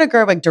 So Greta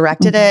Gerwig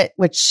directed it,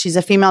 which she's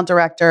a female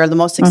director, the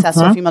most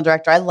successful female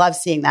director. I love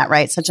seeing that,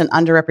 right? Such an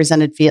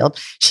underrepresented field.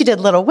 She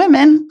did Little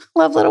Women,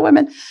 love Little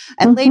Women,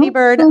 and Lady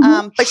Bird.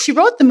 But she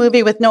wrote the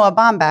movie with Noah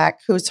Baumbach,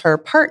 who's her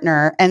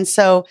partner. And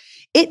so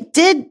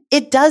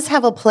it does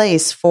have a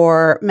place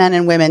for men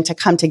and women to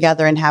come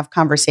together and have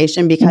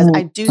conversation, because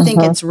I do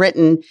think it's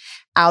written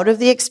out of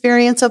the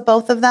experience of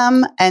both of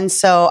them. And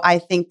so I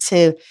think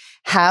to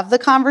have the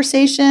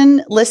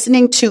conversation,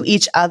 listening to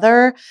each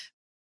other,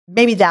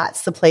 maybe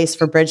that's the place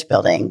for bridge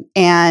building,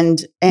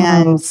 and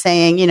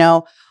saying,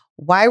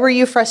 why were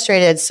you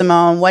frustrated,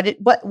 Simone?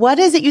 What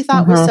is it you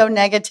thought was so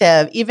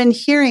negative? Even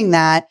hearing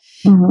that,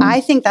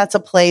 I think that's a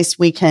place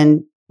we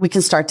can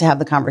start to have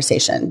the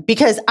conversation,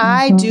 because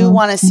I do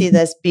want to see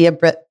this be a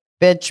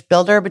bridge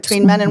builder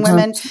between men and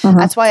women.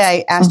 That's why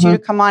I asked you to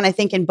come on. I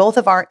think in both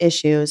of our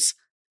issues,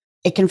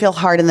 it can feel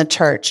hard in the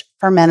church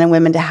for men and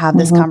women to have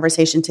this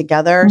conversation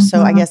together.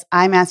 So I guess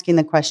I'm asking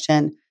the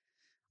question,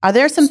 are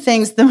there some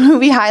things the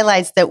movie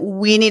highlights that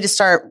we need to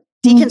start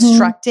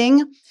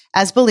deconstructing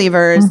as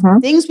believers,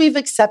 things we've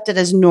accepted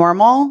as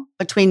normal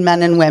between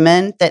men and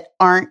women that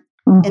aren't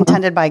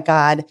intended by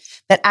God,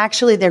 that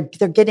actually they're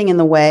getting in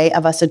the way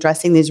of us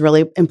addressing these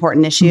really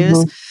important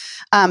issues?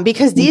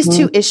 Because these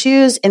two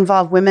issues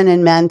involve women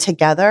and men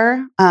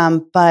together,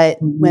 but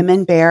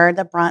women bear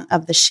the brunt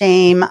of the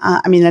shame.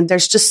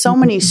 There's just so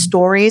many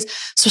stories.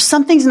 So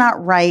something's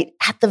not right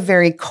at the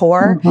very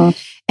core.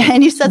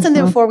 And you said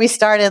something before we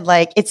started,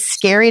 like, it's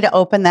scary to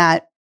open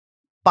that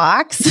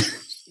box.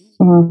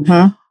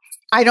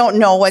 I don't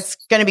know what's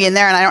going to be in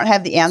there, and I don't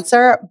have the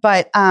answer.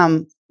 But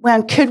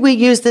could we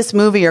use this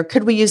movie, or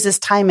could we use this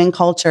time in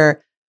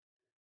culture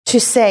to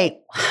say,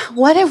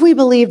 what have we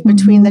believed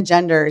between the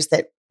genders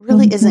that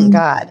really isn't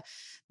God,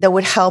 that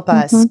would help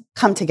us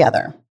come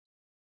together?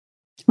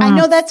 I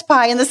know that's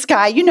pie in the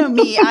sky. You know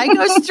me. I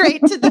go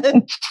straight to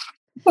the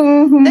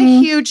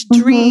huge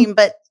dream,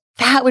 but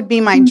that would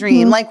be my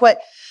dream. Like what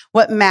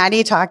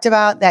Maddie talked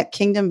about, that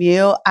kingdom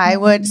view,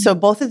 so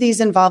both of these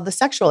involve the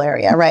sexual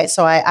area, right?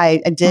 So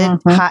I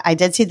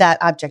did see that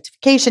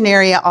objectification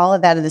area, all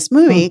of that in this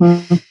movie.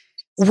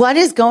 What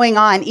is going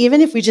on? Even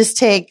if we just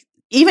take,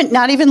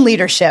 not even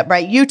leadership,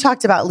 right? You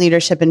talked about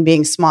leadership and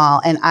being small,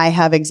 and I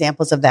have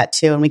examples of that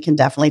too, and we can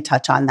definitely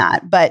touch on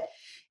that. But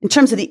in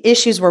terms of the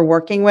issues we're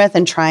working with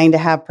and trying to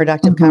have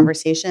productive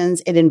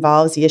conversations, it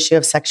involves the issue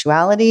of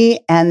sexuality,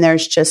 and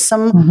there's just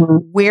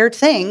some weird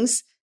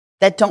things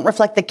that don't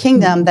reflect the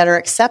kingdom that are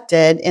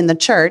accepted in the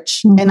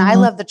church. And I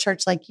love the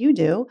church like you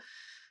do.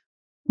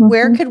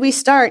 Where could we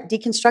start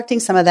deconstructing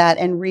some of that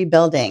and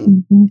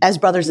rebuilding as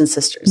brothers and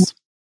sisters?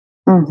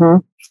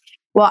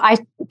 Well, I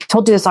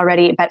told you this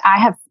already, but I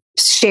have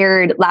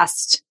shared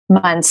last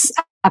month's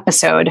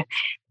episode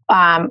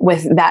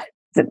with that.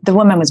 The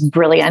woman was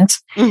brilliant,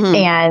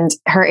 and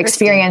her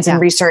experience and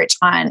research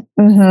on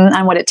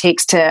what it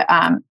takes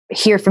to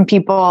hear from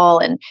people,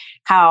 and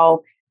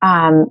how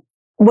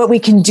what we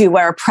can do,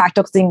 what are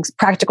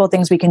practical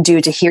things we can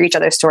do to hear each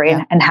other's story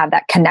and have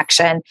that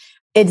connection.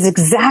 It's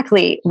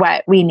exactly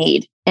what we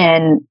need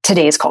in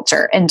today's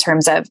culture, in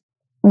terms of,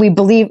 we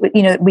believe,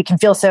 we can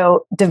feel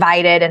so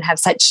divided and have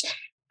such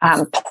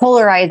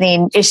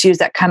polarizing issues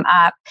that come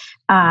up,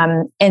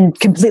 and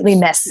completely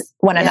miss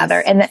one another.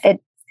 And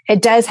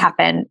it does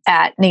happen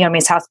at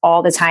Naomi's house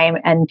all the time.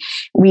 And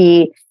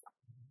we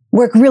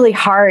work really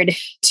hard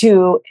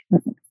to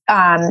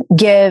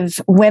give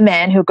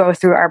women who go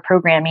through our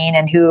programming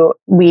and who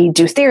we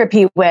do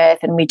therapy with,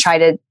 and we try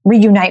to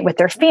reunite with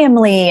their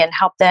family and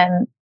help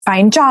them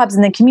find jobs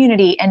in the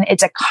community. And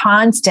it's a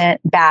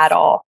constant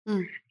battle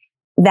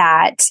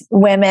that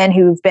women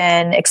who've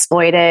been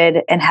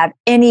exploited and have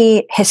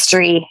any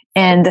history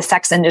in the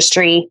sex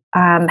industry,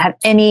 have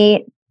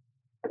any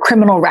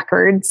criminal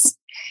records,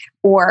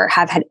 or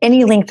have had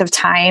any length of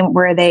time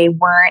where they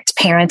weren't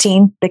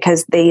parenting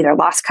because they either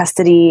lost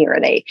custody or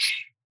they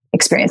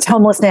experienced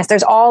homelessness.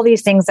 There's all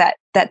these things that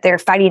they're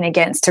fighting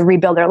against to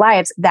rebuild their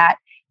lives that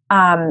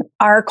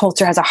our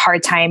culture has a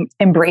hard time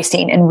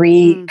embracing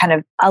and kind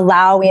of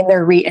allowing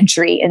their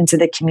re-entry into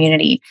the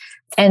community.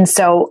 And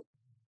so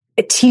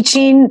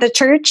teaching the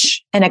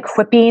church and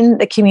equipping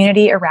the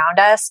community around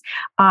us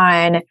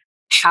on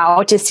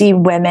how to see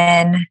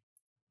women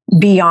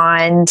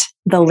beyond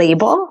the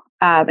label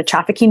of a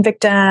trafficking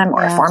victim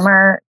or a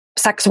former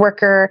sex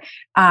worker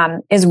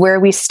is where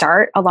we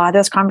start a lot of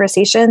those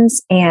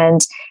conversations. And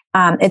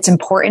it's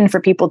important for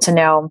people to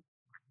know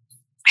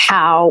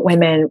how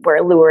women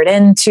were lured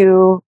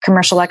into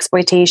commercial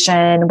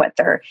exploitation, what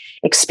their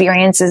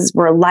experiences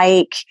were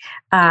like,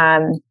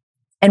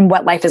 and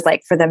what life is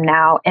like for them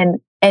now.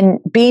 And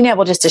being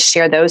able just to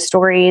share those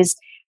stories.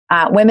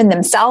 Women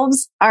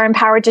themselves are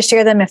empowered to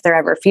share them if they're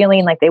ever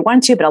feeling like they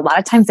want to, but a lot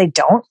of times they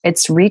don't.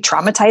 It's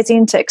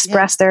re-traumatizing to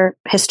express their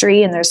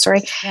history and their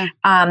story.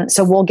 Yeah.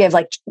 So we'll give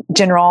like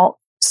general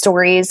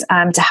stories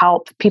to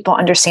help people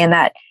understand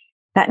that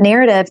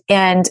narrative.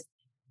 And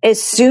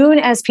as soon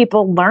as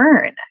people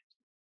learn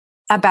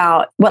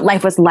about what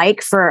life was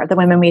like for the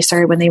women we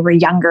served when they were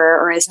younger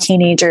or as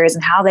teenagers,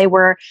 and how they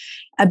were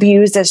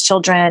abused as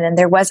children, and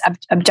there was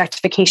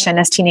objectification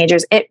as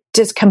teenagers, it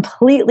just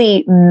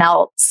completely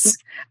melts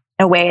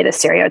away the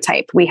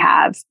stereotype we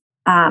have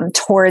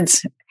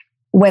towards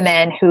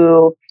women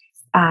who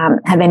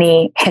have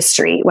any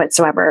history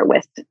whatsoever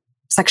with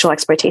sexual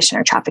exploitation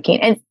or trafficking.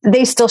 And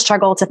they still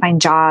struggle to find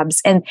jobs.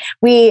 And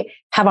we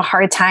have a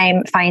hard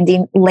time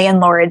finding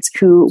landlords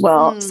who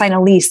will sign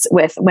a lease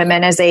with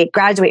women as they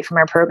graduate from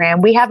our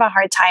program. We have a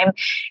hard time.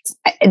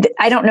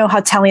 I don't know how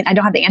telling, I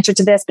don't have the answer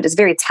to this, but it's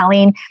very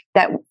telling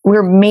that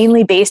we're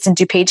mainly based in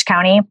DuPage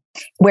County,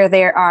 where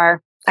there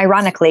are,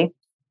 ironically,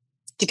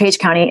 DuPage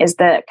County is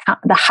the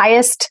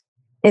highest,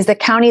 is the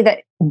county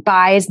that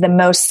buys the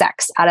most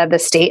sex out of the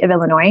state of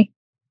Illinois.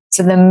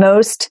 So the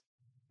most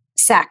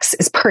sex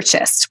is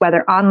purchased,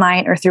 whether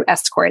online or through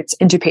escorts,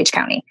 in DuPage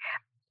County.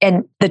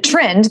 And the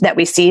trend that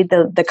we see,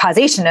 the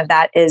causation of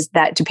that is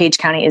that DuPage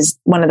County is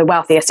one of the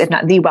wealthiest, if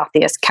not the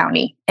wealthiest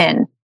county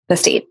in the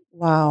state.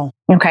 Wow.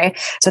 Okay.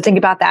 So think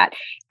about that.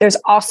 There's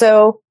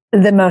also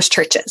the most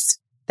churches.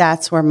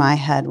 That's where my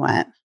head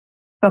went.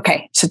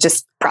 Okay. So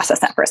just process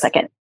that for a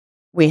second.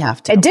 We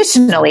have to.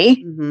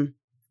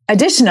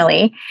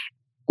 Additionally,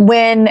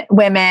 when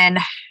women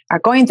are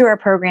going through our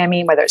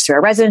programming, whether it's through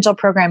our residential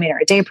programming or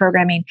our day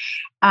programming,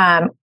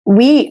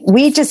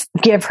 we just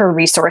give her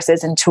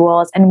resources and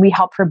tools, and we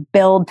help her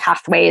build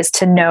pathways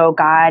to know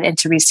God and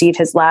to receive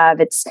His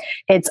love.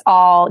 It's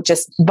all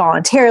just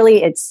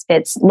voluntarily. It's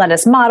let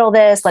us model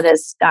this. Let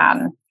us,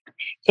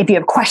 if you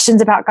have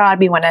questions about God,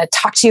 we want to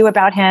talk to you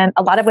about Him.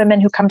 A lot of women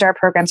who come to our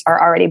programs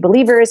are already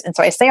believers. And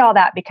so I say all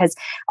that because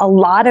a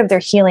lot of their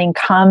healing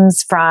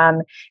comes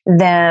from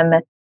them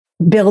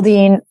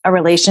building a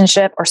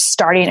relationship or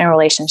starting a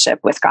relationship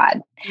with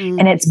God.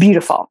 And it's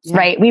beautiful,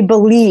 right? We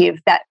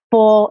believe that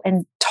full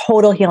and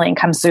total healing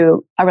comes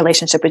through a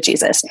relationship with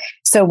Jesus.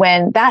 So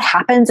when that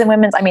happens in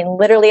women's, I mean,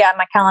 literally on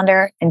my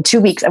calendar, in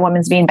 2 weeks, a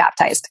woman's being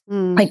baptized.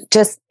 Like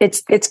just,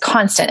 it's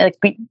constant.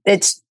 Like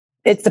it's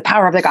the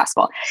power of the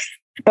gospel.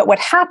 But what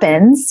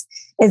happens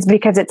is,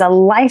 because it's a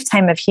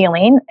lifetime of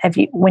healing,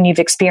 when you've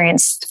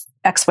experienced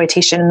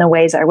exploitation in the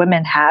ways our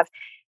women have,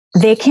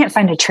 they can't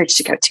find a church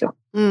to go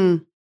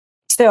to.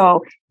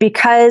 So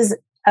because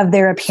of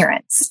their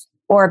appearance,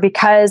 or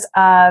because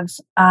of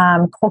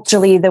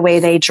culturally the way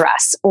they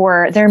dress,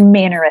 or their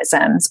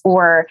mannerisms,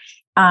 or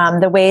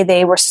the way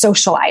they were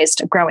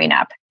socialized growing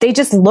up, they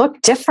just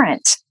look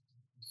different.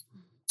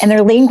 And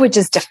their language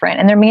is different,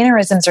 and their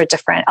mannerisms are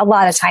different a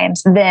lot of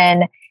times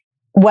than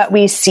what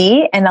we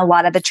see in a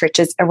lot of the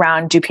churches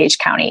around DuPage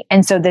County.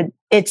 And so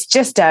it's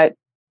just I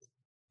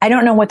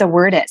don't know what the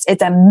word is.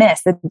 It's a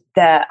myth,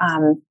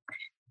 the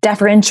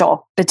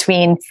differential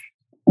between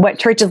what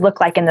churches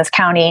look like in this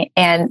county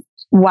and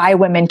why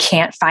women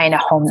can't find a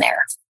home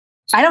there.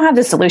 I don't have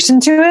the solution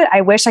to it.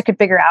 I wish I could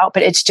figure out,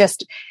 but it's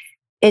just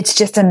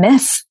a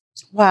myth.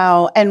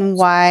 Wow. And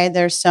why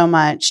there's so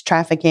much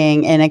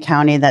trafficking in a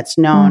county that's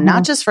known,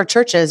 not just for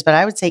churches, but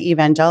I would say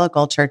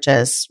evangelical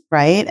churches,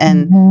 right?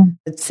 And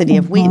the city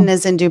of Wheaton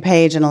is in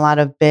DuPage, and a lot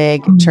of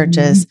big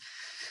churches.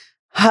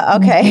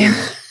 Okay.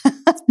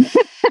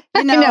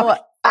 I know.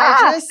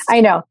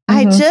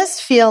 I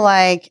just feel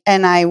like,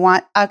 and I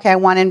want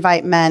to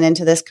invite men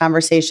into this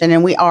conversation,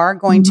 and we are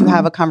going to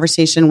have a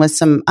conversation with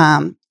some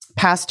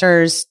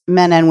pastors,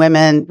 men and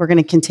women. We're going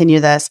to continue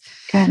this,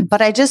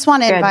 but I just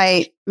want to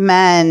invite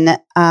men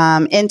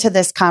into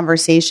this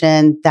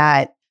conversation,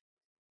 that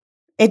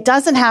it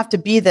doesn't have to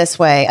be this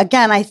way.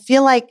 Again, I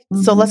feel like,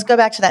 so let's go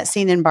back to that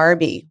scene in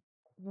Barbie.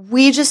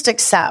 We just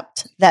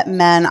accept that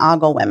men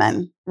ogle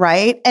women,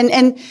 right?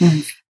 And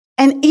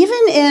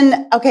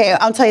even okay,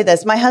 I'll tell you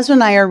this. My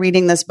husband and I are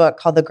reading this book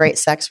called The Great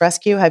Sex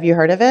Rescue. Have you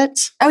heard of it?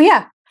 Oh,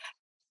 yeah.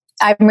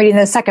 I'm reading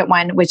the second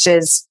one, which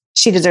is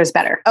She Deserves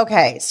Better.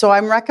 Okay. So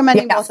I'm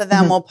recommending both of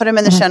them. We'll put them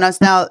in the show notes.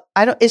 Now,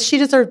 is She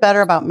Deserves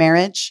Better about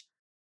marriage?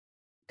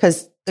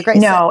 Because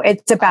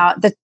it's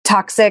about the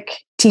toxic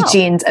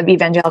teachings of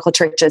evangelical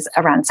churches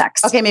around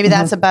sex. Okay. Maybe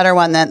that's a better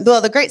one then.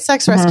 Well, The Great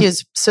Sex Rescue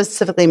is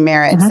specifically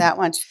marriage, that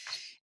one.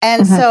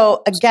 And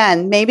so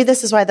again, maybe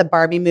this is why the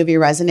Barbie movie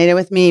resonated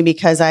with me,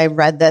 because I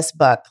read this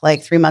book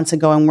like 3 months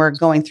ago, and we're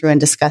going through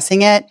and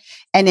discussing it.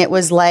 And it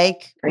was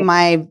like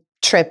my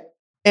trip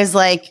is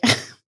like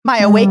my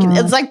awakening.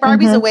 It's like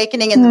Barbie's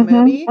awakening in the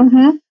movie,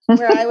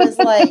 where I was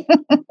like,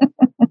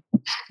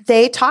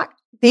 they talk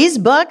these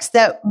books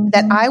that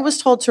I was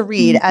told to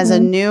read as a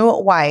new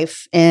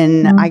wife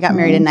I got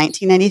married in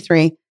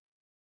 1993.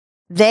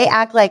 They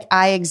act like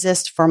I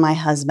exist for my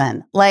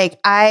husband. Like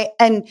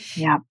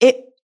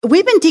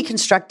we've been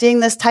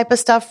deconstructing this type of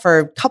stuff for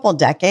a couple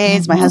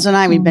decades. My husband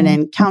and I, we've been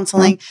in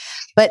counseling,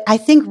 but I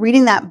think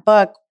reading that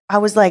book, I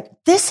was like,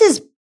 this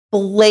is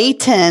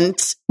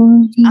blatant.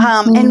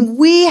 And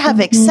we have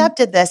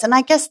accepted this. And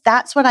I guess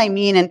that's what I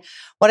mean. And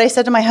what I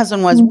said to my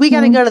husband was, we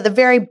got to go to the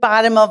very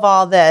bottom of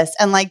all this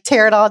and like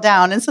tear it all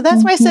down. And so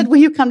that's why I said, will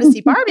you come to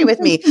see Barbie with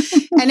me?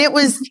 And it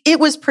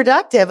was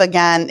productive.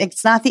 Again,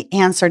 it's not the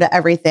answer to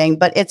everything,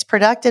 but it's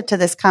productive to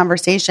this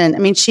conversation. I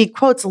mean, she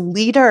quotes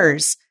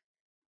leaders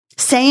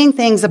saying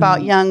things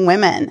about young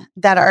women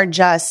that are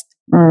just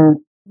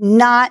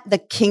not the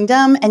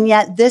kingdom. And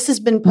yet this has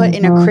been put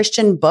in a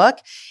Christian book,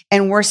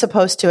 and we're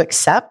supposed to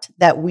accept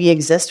that we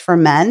exist for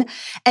men.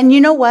 And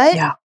you know what?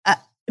 Yeah.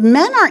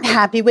 Men aren't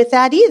happy with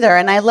that either.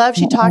 And I love,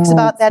 she talks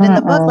about that in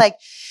the book. Like,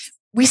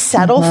 we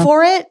settle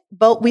for it,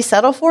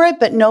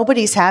 but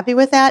nobody's happy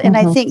with that. And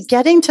I think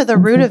getting to the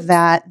root of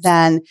that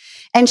then,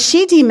 and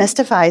she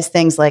demystifies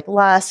things like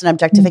lust and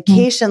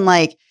objectification,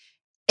 like,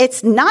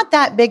 it's not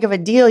that big of a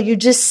deal. You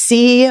just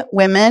see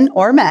women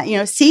or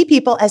men, see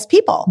people as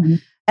people.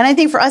 And I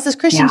think for us as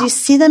Christians, you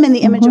see them in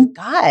the image of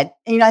God.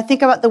 And, I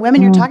think about the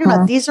women you're talking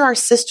about. These are our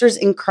sisters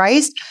in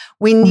Christ.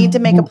 We need to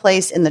make a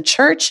place in the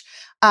church.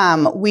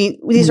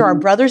 These are our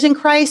brothers in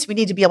Christ. We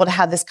need to be able to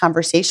have this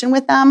conversation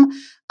with them.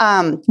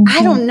 I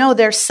don't know.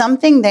 There's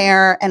something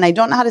there, and I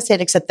don't know how to say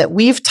it, except that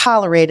we've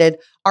tolerated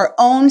our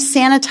own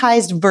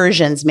sanitized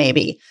versions,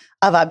 maybe,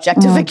 of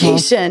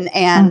objectification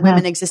and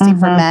women existing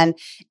for men.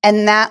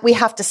 And that we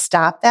have to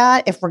stop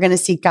that if we're going to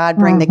see God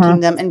bring the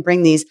kingdom and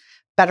bring these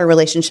better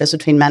relationships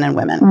between men and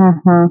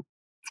women.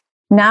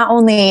 Not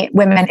only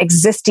women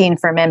existing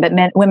for men, but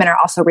women are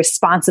also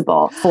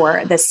responsible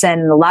for the sin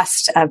and the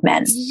lust of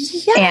men.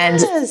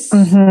 Yes.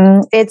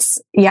 And it's,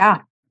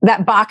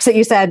 that box that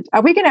you said,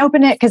 are we going to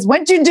open it? Because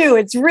once you do,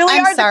 it's really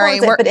hard to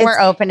close it. But we're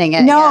opening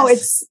it. No,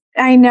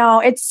 I know.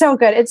 It's so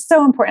good. It's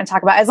so important to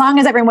talk about, as long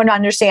as everyone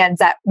understands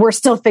that we're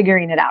still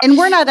figuring it out. And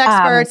we're not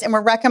experts, and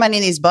we're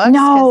recommending these books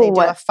because they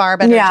do a far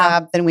better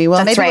job than we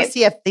will. That's Maybe we'll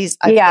see if these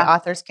the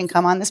authors can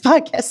come on this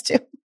podcast too.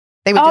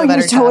 They would do a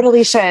better job.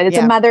 Totally should. It's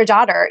a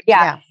mother-daughter.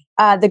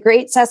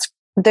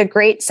 The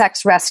Great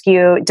Sex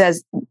Rescue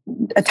does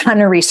a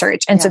ton of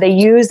research. And so they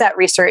use that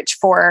research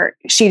for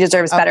She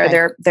Deserves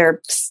Better,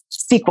 their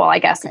sequel, I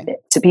guess,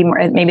 to be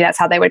more, maybe that's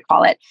how they would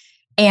call it.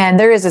 And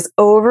there is this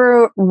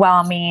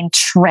overwhelming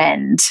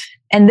trend.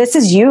 And this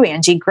is you,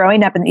 Angie,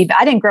 growing up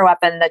I didn't grow up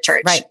in the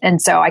church. Right.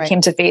 And so I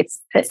came to faith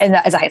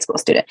as a high school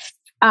student.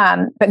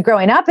 But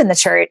growing up in the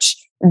church,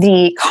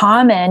 the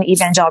common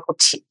evangelical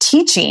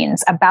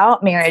teachings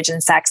about marriage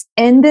and sex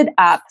ended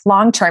up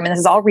long-term, and this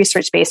is all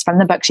research-based from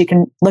the books. You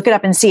can look it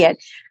up and see it.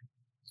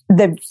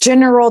 The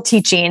general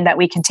teaching that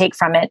we can take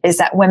from it is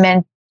that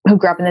women who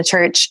grew up in the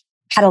church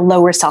had a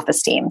lower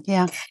self-esteem.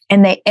 Yeah.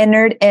 And they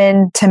entered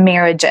into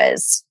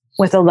marriages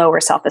with a lower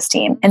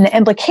self-esteem. And the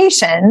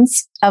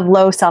implications of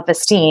low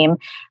self-esteem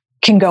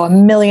can go a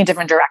million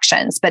different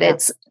directions, but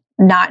it's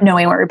not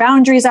knowing what your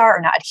boundaries are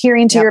or not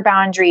adhering to your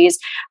boundaries,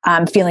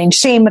 feeling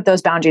shame if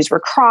those boundaries were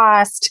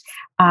crossed,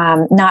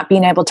 not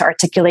being able to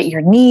articulate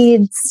your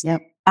needs.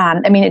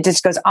 I mean, it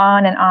just goes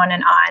on and on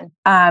and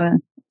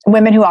on.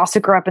 Women who also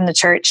grew up in the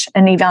church,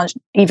 an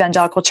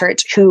evangelical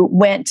church, who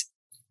went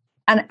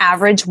on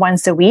average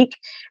once a week,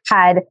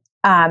 had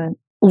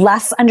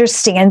less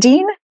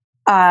understanding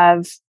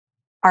of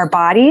our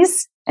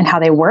bodies and how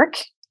they work.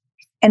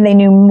 And they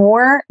knew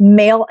more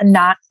male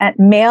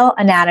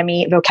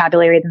anatomy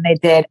vocabulary than they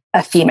did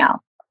a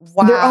female.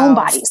 Wow. Their own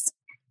bodies.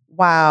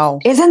 Wow.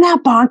 Isn't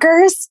that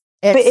bonkers?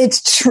 But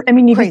it's true. I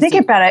mean, you can think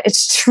about it.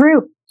 It's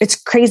true. It's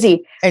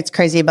crazy. It's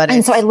crazy, but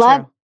and so I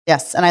love. True.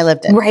 Yes. And I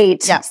lived it.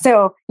 Right. Yeah.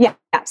 So,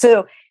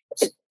 So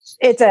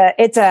it's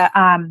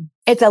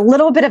a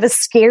little bit of a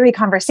scary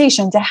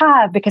conversation to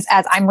have, because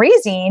as I'm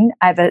raising,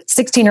 I have a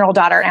 16-year-old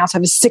daughter and I also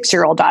have a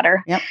 6-year-old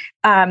daughter. Yep.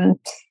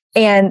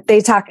 And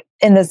they talk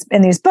in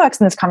these books,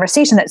 in this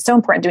conversation, that's so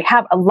important. We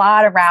have a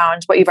lot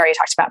around what you've already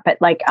talked about, but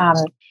like,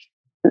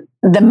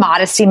 the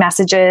modesty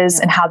messages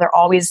and how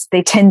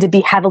they tend to be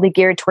heavily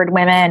geared toward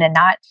women and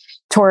not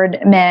toward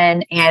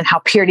men, and how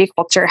purity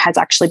culture has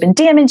actually been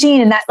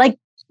damaging. And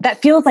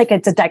that feels like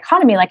it's a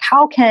dichotomy. Like,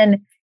 how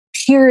can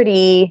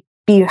purity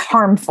be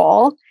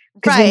harmful?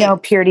 Because we know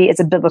purity is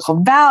a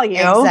biblical value.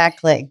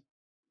 Exactly.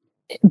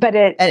 But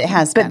it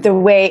has been. But the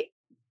way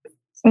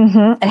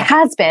it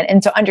has been.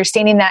 And so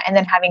understanding that, and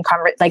then having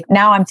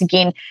now I'm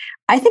thinking,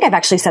 I think I've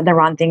actually said the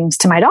wrong things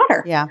to my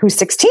daughter, who's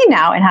 16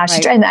 now, and how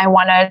and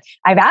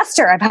I've asked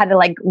her, I've had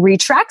to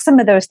retract some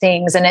of those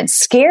things. And it's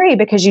scary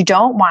because you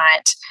don't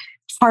want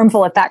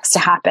harmful effects to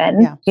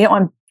happen. Yeah. You don't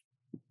want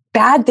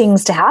bad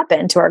things to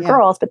happen to our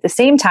girls, but at the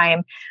same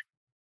time,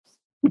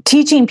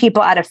 teaching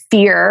people out of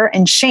fear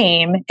and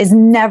shame is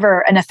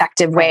never an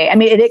effective way. I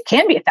mean, it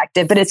can be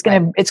effective, but it's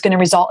going to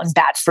result in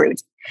bad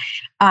fruit.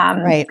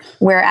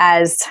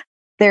 Whereas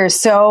there's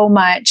so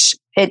much,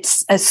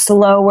 it's a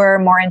slower,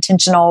 more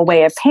intentional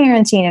way of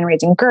parenting and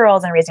raising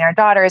girls and raising our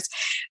daughters.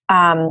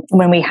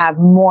 When we have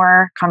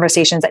more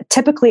conversations that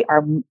typically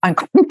are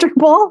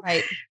uncomfortable,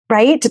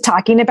 right? To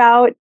talking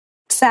about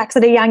sex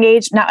at a young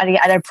age, not at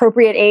an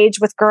appropriate age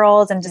with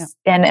girls, and just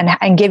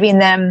and giving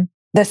them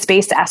the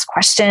space to ask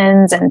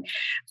questions, and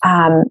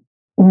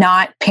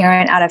not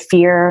parent out of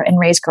fear and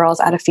raise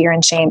girls out of fear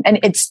and shame. And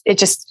it's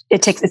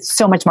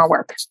so much more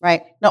work.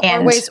 Right. No,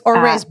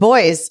 or raise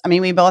boys. I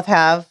mean, we both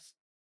have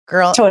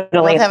girls.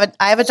 Totally.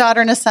 I have a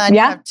daughter and a son.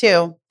 Yeah. You have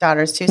two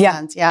daughters, two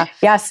sons. Yeah.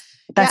 Yes.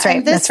 That's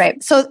right. That's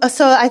right. So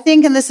I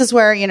think, and this is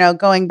where,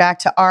 going back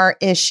to our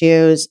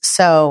issues.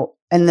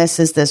 And this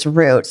is this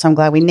root. So I'm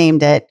glad we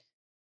named it.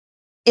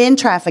 In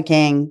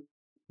trafficking,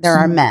 there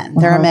are men.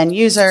 There are men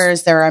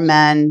users. There are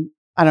men,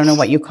 I don't know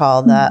what you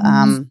call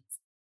the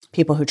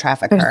people who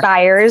traffic her.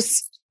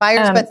 Buyers,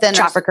 but then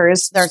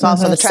traffickers. There's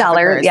also the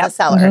sellers, the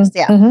sellers.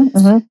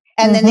 And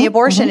then the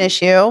abortion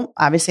issue.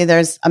 Obviously,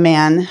 there's a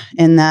man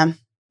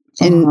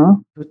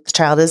the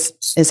child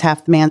is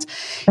half the man's.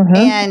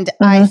 And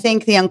I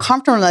think the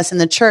uncomfortableness in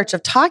the church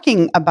of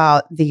talking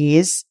about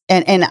these,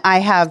 and I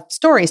have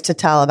stories to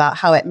tell about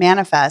how it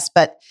manifests,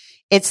 but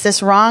it's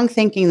this wrong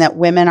thinking that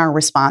women are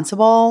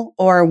responsible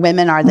or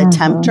women are the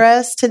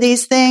temptress to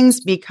these things,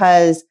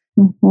 because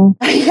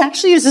I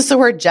actually uses the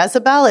word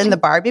Jezebel in the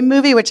Barbie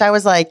movie, which I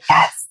was like,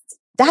 yes,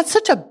 that's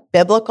such a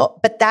biblical,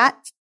 but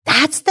that's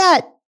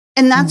that.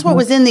 And that's what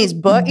was in these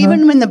books.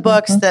 Even when the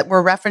books that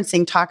we're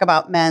referencing talk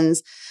about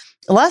men's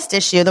lust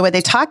issue, the way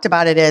they talked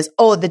about it is,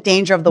 the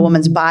danger of the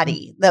woman's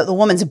body. The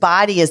woman's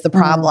body is the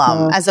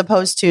problem, as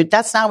opposed to,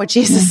 that's not what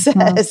Jesus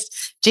says.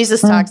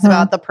 Jesus talks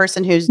about the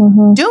person who's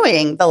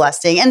doing the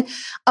lusting, and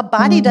a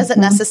body doesn't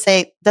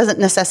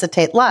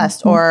necessitate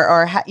lust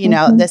or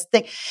this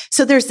thing.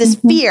 So there's this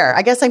fear.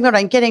 I guess what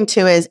I'm getting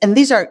to is, and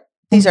these are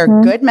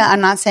good men.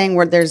 I'm not saying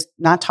there's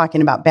not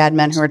talking about bad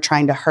men who are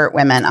trying to hurt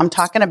women. I'm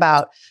talking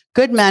about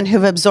good men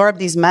who've absorbed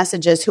these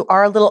messages, who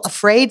are a little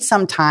afraid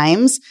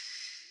sometimes.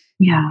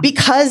 Yeah.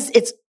 Because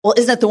isn't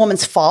it the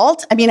woman's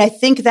fault? I mean, I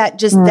think that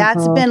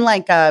that's been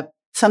like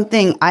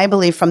something I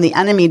believe from the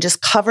enemy,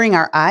 just covering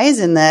our eyes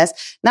in this.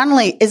 Not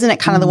only isn't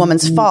it kind of the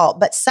woman's fault,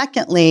 but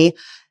secondly,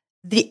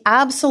 the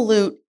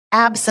absolute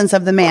absence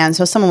of the man.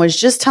 So someone was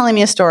just telling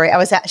me a story.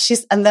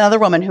 She's another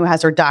woman who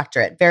has her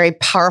doctorate, very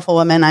powerful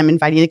woman. I'm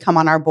inviting you to come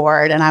on our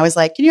board. And I was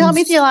like, can you help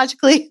me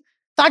theologically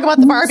talk about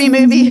the Barbie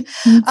movie?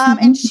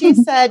 And she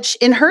said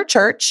in her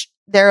church,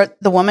 the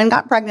woman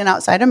got pregnant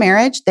outside of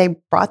marriage. They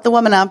brought the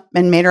woman up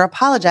and made her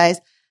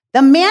apologize.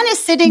 The man is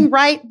sitting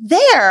right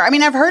there. I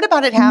mean, I've heard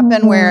about it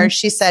happen where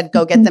she said,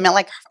 go get the man.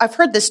 Like, I've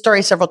heard this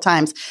story several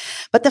times.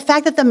 But the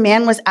fact that the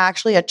man was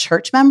actually a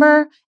church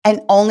member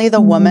and only the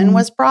woman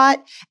was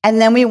brought.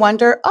 And then we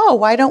wonder,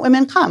 why don't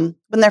women come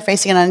when they're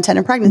facing an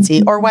unintended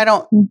pregnancy? Or why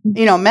don't,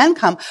 men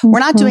come? We're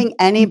not doing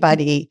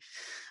anybody.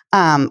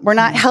 We're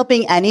not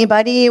helping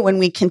anybody when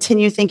we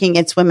continue thinking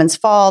it's women's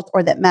fault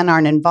or that men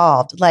aren't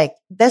involved. Like,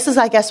 this is,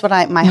 I guess,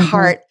 what my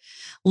heart.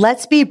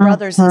 Let's be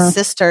brothers and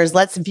sisters.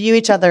 Let's view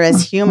each other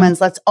as humans.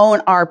 Let's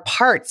own our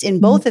parts in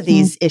both of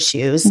these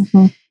issues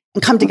and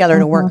come together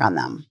to work on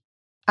them.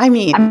 I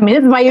mean,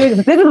 this is why you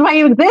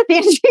exist,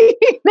 Angie.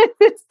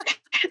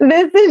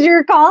 This is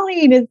your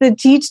calling, is to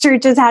teach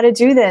churches how to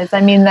do this.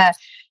 I mean,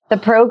 the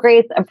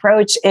pro-grace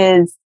approach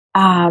is,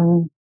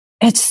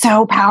 it's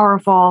so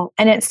powerful,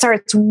 and it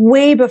starts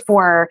way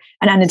before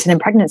an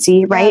unintended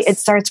pregnancy, right? Yes. It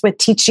starts with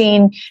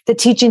teaching the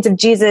teachings of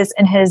Jesus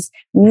and his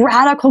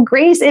radical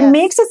grace. It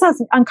makes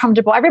us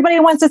uncomfortable. Everybody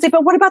wants to say,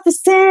 but what about the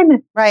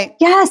sin? Right.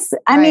 Yes.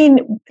 I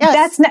mean,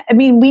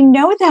 we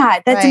know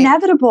that that's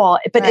inevitable,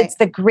 but it's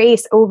the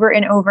grace over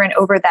and over and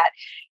over that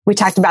we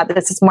talked about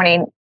this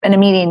morning in a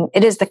meeting.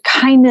 It is the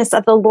kindness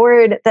of the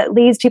Lord that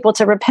leads people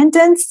to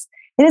repentance.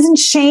 It isn't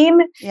shame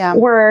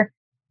or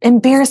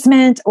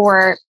embarrassment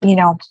or,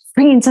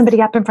 bringing somebody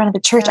up in front of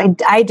the church.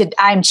 Yeah.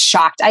 I'm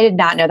shocked. I did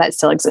not know that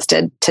still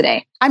existed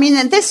today. I mean,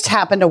 and this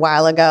happened a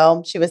while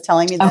ago. She was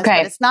telling me this,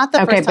 but it's not the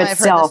first time I've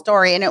heard the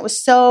story. And it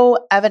was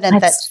so evident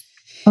that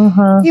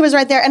he was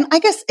right there. And I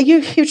guess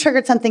you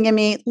triggered something in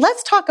me.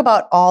 Let's talk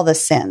about all the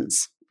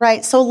sins,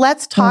 right? So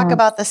let's talk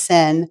about the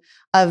sin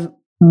of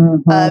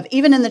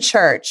even in the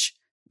church.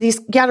 You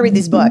got to read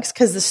these books,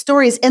 because the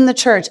stories in the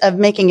church of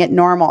making it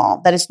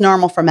normal, that it's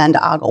normal for men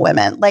to ogle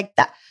women like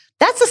that.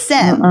 That's a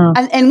sin.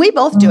 And we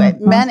both do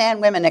it. Men and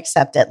women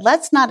accept it.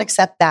 Let's not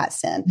accept that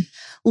sin.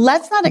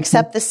 Let's not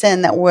accept the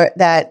sin that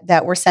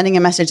we're sending a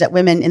message that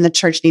women in the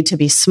church need to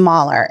be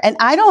smaller. And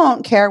I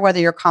don't care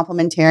whether you're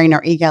complementarian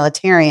or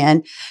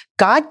egalitarian.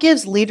 God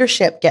gives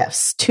leadership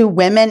gifts to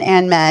women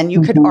and men.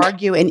 You could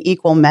argue in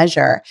equal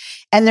measure.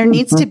 And there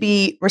needs to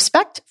be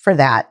respect for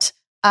that.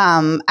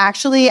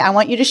 Actually, I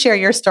want you to share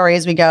your story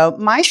as we go.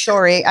 My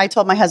story, I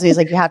told my husband, he's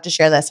like, you have to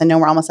share this. I know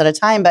we're almost out of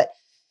time, but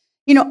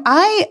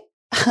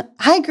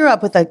I grew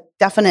up with a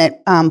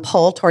definite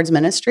pull towards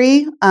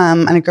ministry,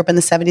 and I grew up in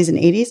the 70s and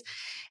 80s.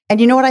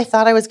 And you know what I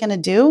thought I was going to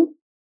do?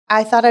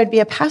 I thought I'd be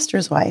a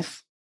pastor's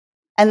wife,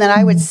 and then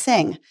I would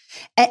sing.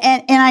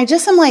 And I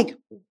just am like,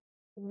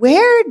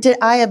 where did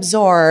I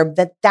absorb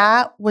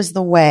that was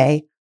the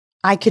way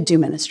I could do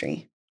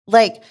ministry?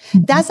 Like,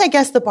 that's, I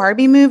guess, the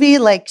Barbie movie.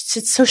 Like,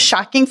 it's so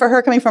shocking for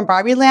her coming from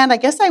Barbieland. I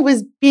guess I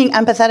was being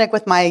empathetic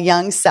with my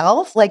young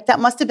self. Like, that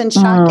must have been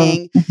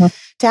shocking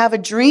to have a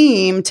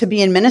dream to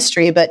be in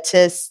ministry, but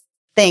to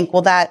think,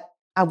 well, that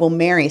I will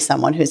marry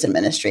someone who's in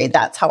ministry.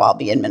 That's how I'll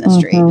be in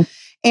ministry.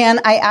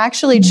 And I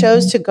actually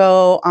chose to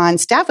go on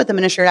staff with the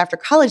ministry after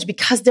college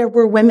because there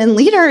were women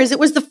leaders. It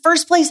was the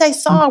first place I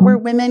saw where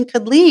women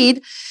could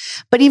lead.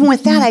 But even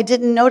with that, I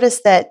didn't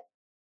notice that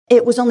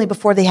it was only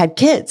before they had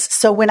kids.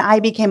 So when I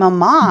became a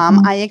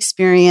mom, I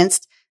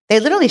experienced, they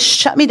literally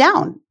shut me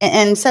down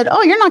and said,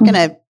 oh, you're not going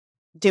to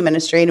do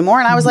ministry anymore.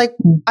 And I was like,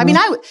 I mean,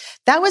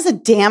 that was a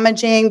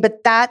damaging,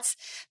 but that's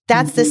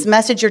this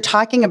message you're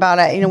talking about.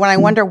 When I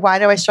wonder, why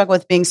do I struggle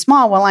with being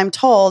small? Well, I'm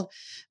told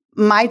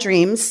my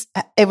dreams,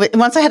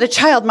 once I had a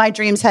child, my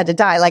dreams had to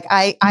die. Like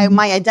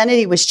my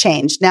identity was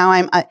changed. Now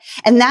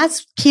and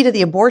that's key to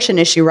the abortion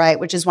issue, right?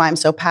 Which is why I'm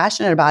so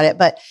passionate about it.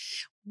 But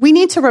we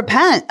need to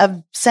repent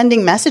of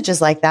sending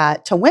messages like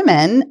that to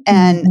women.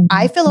 And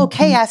I feel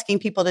okay asking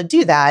people to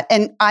do that.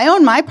 And I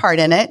own my part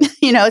in it.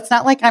 It's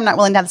not like I'm not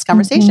willing to have this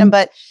conversation,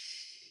 but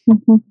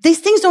these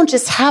things don't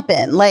just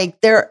happen.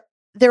 Like there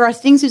are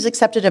things who's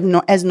accepted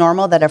as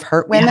normal that have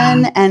hurt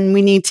women, and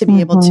we need to be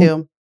able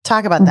to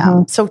talk about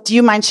them. So do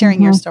you mind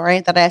sharing your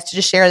story that I asked you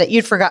to share that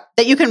you'd forgot,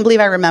 that you couldn't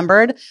believe I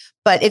remembered,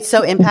 but it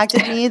so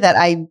impacted me that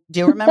I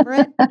do remember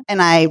it.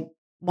 And I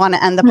want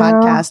to end the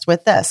podcast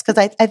with this because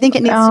I think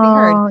it needs to be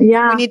heard.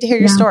 Yeah. We need to hear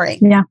your story.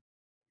 Yeah.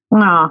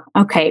 Oh,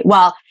 okay.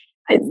 Well,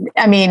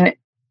 I mean,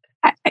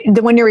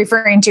 the one you're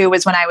referring to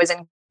was when I was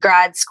in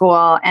grad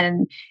school,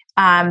 and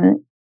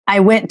I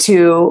went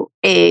to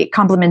a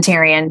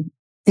complementarian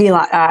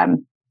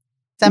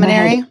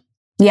seminary.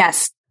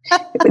 Yes.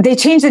 They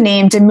changed the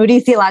name to Moody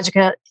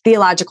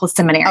Theological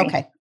Seminary.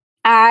 Okay.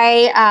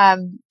 I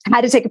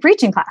had to take a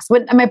preaching class.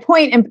 My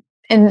point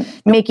in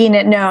making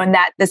it known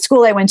that the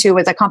school I went to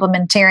was a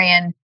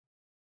complementarian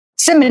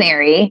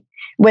seminary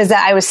was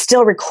that I was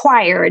still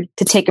required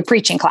to take a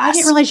preaching class. I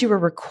didn't realize you were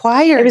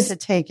required to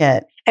take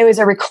it. It was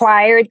a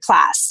required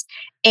class.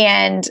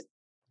 And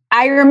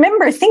I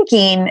remember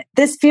thinking,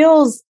 this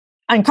feels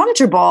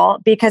uncomfortable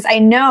because I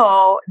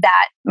know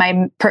that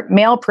my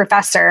male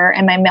professor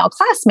and my male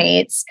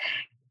classmates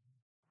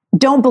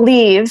don't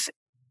believe,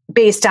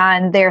 based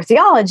on their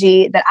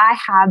theology, that I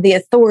have the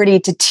authority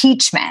to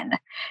teach men.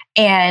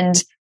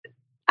 And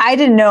I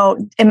didn't know,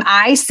 am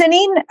I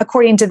sinning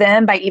according to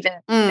them by even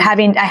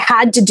I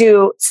had to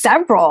do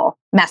several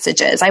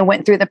messages. I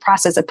went through the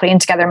process of putting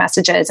together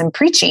messages and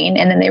preaching,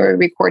 and then they would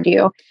record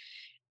you.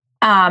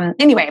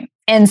 Anyway.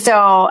 And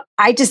so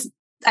I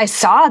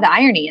saw the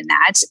irony in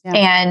that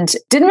and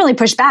didn't really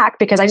push back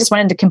because I just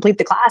wanted to complete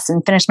the class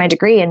and finish my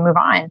degree and move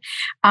on.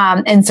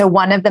 And so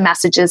one of the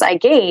messages I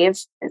gave,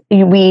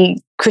 we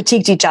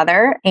critiqued each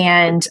other,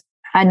 and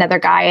another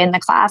guy in the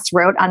class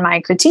wrote on my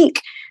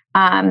critique,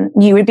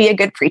 you would be a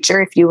good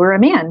preacher if you were a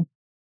man.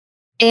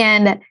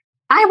 And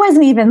I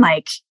wasn't even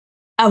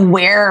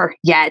aware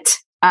yet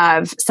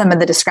of some of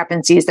the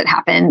discrepancies that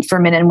happened for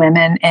men and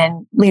women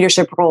in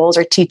leadership roles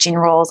or teaching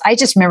roles. I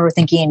just remember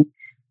thinking,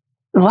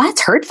 well,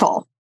 that's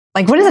hurtful.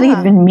 What does that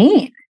even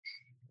mean?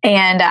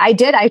 And I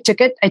did. I took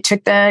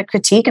the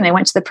critique and I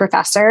went to the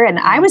professor, and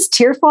I was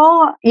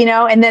tearful,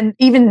 and then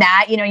even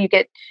that, you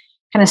get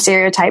kind of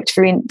stereotyped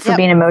for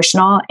being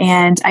emotional.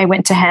 And I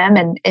went to him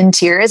and in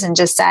tears and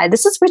just said,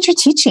 this is what you're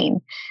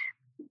teaching.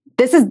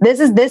 This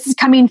is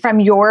coming from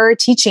your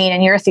teaching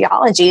and your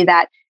theology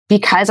that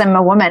because I'm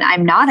a woman,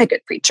 I'm not a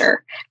good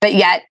preacher. But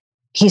yet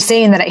he's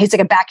saying that he's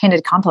like a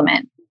backhanded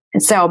compliment.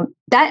 And so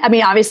that,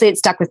 obviously it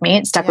stuck with me.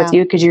 It stuck with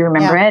you because you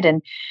remember it.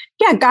 And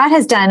God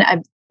has done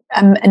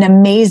an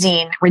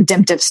amazing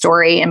redemptive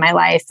story in my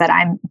life that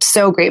I'm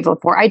so grateful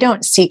for. I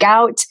don't seek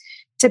out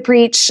to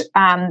preach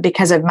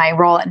because of my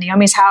role at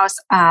Naomi's house.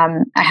 I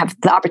have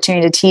the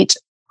opportunity to teach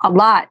a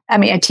lot.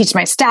 I teach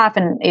my staff,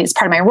 and it's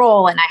part of my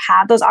role, and I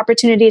have those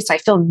opportunities. So I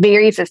feel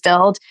very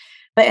fulfilled.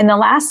 But in the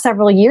last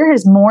several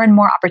years, more and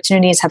more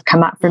opportunities have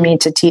come up for me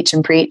to teach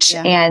and preach.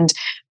 And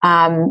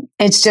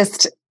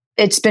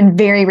it's been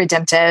very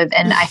redemptive.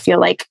 And I feel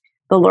like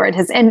the Lord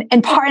has, and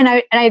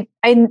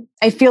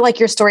I feel like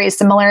your story is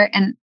similar.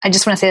 And I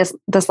just want to say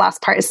this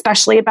last part,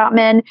 especially about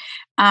men,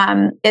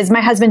 is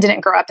my husband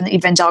didn't grow up in the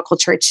evangelical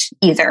church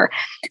either.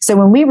 So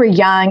when we were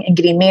young and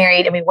getting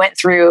married, and we went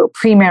through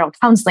premarital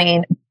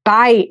counseling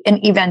by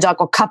an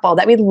evangelical couple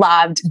that we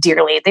loved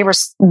dearly, they were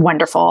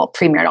wonderful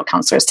premarital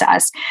counselors to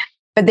us,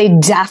 but they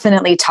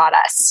definitely taught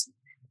us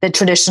the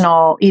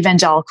traditional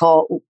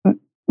evangelical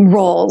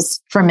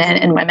roles for men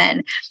and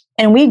women.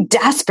 And we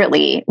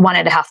desperately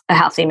wanted to have a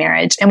healthy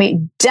marriage, and we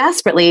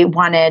desperately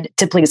wanted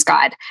to please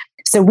God.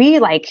 So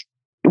we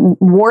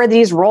wore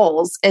these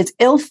roles as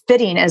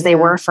ill-fitting as they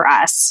were for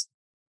us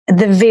at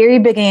the very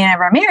beginning of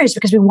our marriage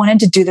because we wanted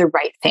to do the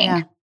right thing.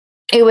 Yeah.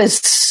 It was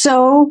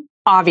so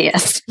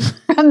obvious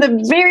from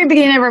the very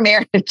beginning of our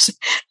marriage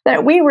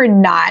that we were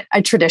not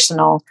a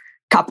traditional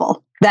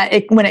couple,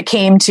 when it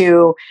came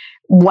to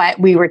what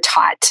we were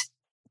taught,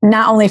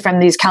 not only from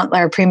these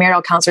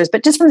premarital counselors,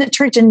 but just from the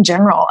church in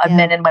general of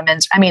men and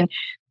women's.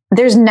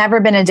 there's never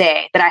been a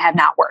day that I have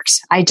not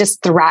worked. I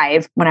just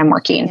thrive when I'm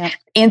working. Yeah.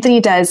 Anthony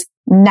does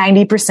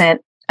 90%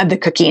 of the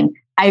cooking.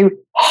 I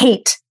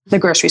hate the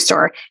grocery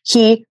store.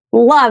 He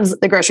loves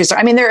the grocery store.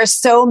 I mean, there are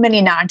so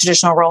many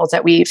non-traditional roles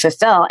that we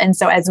fulfill. And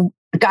so as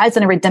God's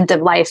done a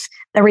redemptive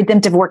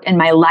work in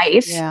my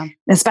life,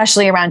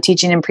 especially around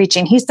teaching and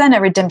preaching, he's done a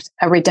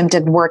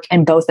redemptive work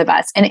in both of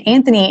us. And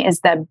Anthony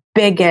is the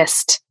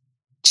biggest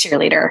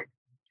cheerleader.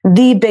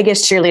 The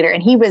biggest cheerleader.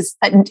 And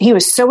he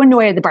was so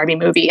annoyed at the Barbie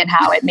movie and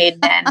how it made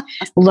men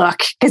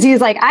look. Cause he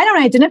was like, I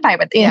don't identify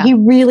with it. And he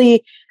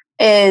really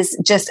is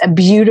just a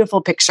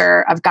beautiful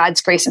picture of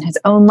God's grace in his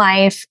own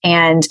life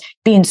and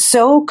being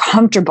so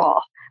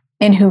comfortable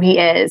in who he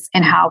is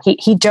and how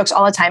he jokes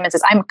all the time and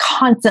says, I'm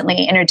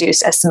constantly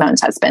introduced as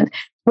Simone's husband,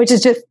 which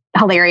is just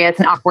hilarious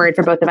and awkward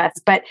for both of us.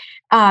 But,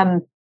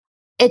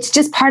 it's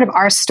just part of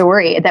our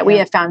story that we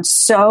have found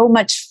so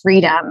much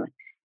freedom.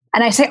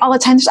 And I say all the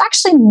time, there's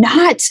actually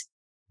not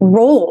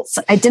roles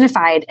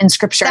identified in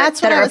scripture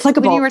that are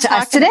applicable to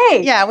us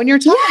today. Yeah. When you were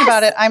talking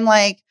about it, I'm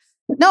like,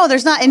 no,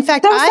 there's not. In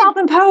fact,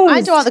 self-imposed.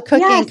 I do all the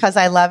cooking because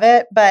I love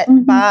it. But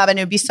Bob, and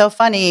it would be so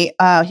funny,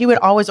 he would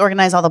always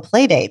organize all the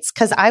play dates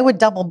because I would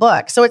double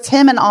book. So it's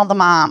him and all the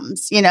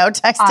moms,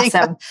 texting.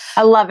 Awesome.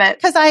 I love it.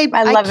 Because I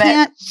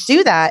can't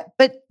do that.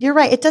 But you're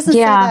right. It doesn't say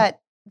that.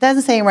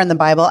 Doesn't say anywhere in the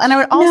Bible. And I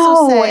would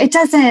also say it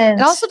doesn't.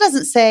 It also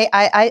doesn't say,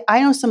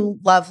 I know some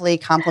lovely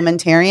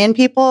complementarian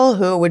people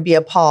who would be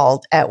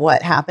appalled at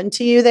what happened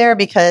to you there,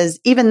 because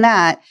even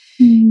that,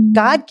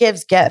 God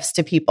gives gifts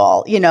to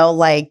people,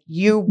 like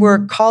you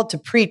were called to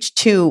preach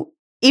to,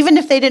 even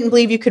if they didn't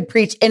believe you could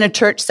preach in a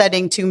church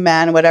setting to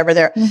men, whatever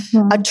they're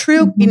a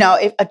true,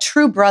 if a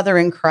true brother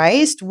in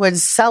Christ would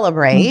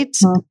celebrate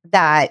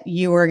that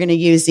you were going to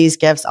use these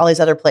gifts, all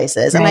these other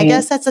places. And I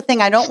guess that's the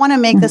thing. I don't want to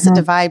make this a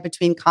divide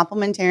between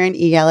complementarian,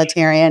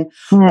 egalitarian,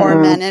 or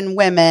men and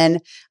women.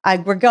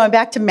 We're going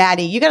back to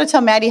Maddie. You got to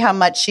tell Maddie how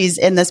much she's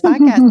in this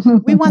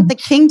podcast. We want the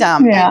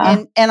kingdom.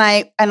 And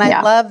I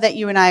love that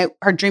you and I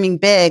are dreaming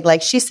big.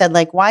 Like she said,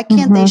 like, why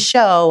can't they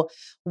show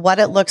what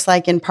it looks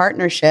like in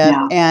partnership?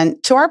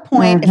 And to our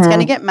point, it's going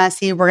to get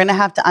messy. We're going to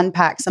have to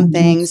unpack some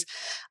things.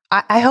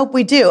 I hope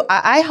we do.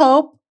 I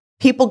hope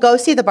people go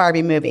see the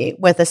Barbie movie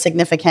with a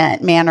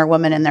significant man or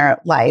woman in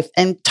their life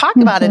and talk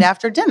about it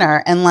after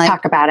dinner and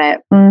talk about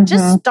it.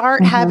 Just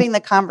start having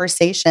the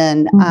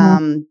conversation.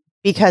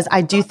 Because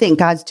I do think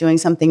God's doing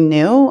something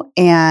new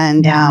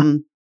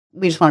and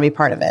we just want to be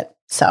part of it.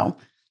 So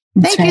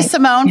thank you,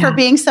 Simone, for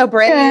being so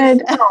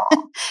brave.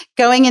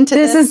 Going into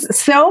this is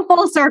so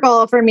full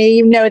circle for me.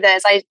 You know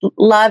this. I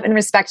love and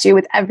respect you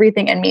with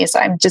everything in me. So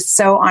I'm just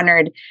so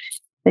honored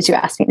that you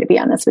asked me to be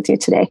on this with you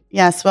today.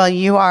 Yes. Well,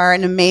 you are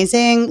an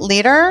amazing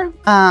leader.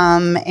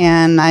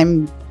 And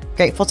I'm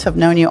grateful to have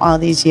known you all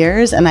these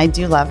years. And I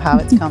do love how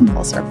it's come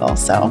full circle.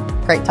 So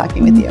great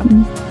talking with you.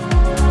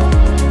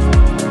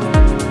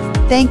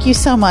 Thank you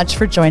so much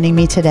for joining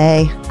me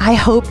today. I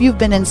hope you've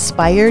been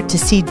inspired to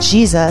see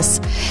Jesus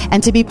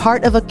and to be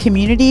part of a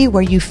community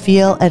where you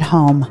feel at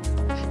home.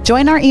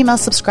 Join our email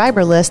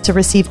subscriber list to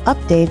receive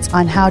updates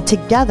on how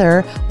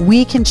together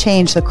we can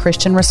change the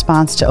Christian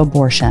response to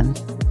abortion.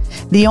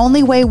 The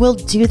only way we'll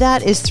do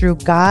that is through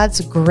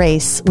God's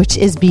grace, which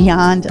is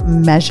beyond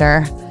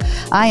measure.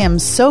 I am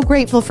so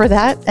grateful for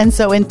that. And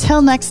so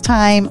until next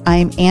time,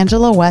 I'm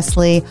Angela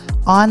Wesley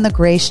on the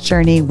Grace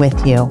Journey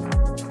with you.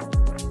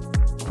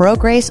 Pro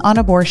Grace on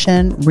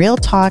Abortion, Real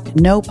Talk,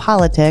 No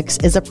Politics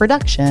is a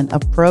production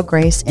of Pro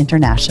Grace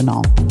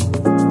International.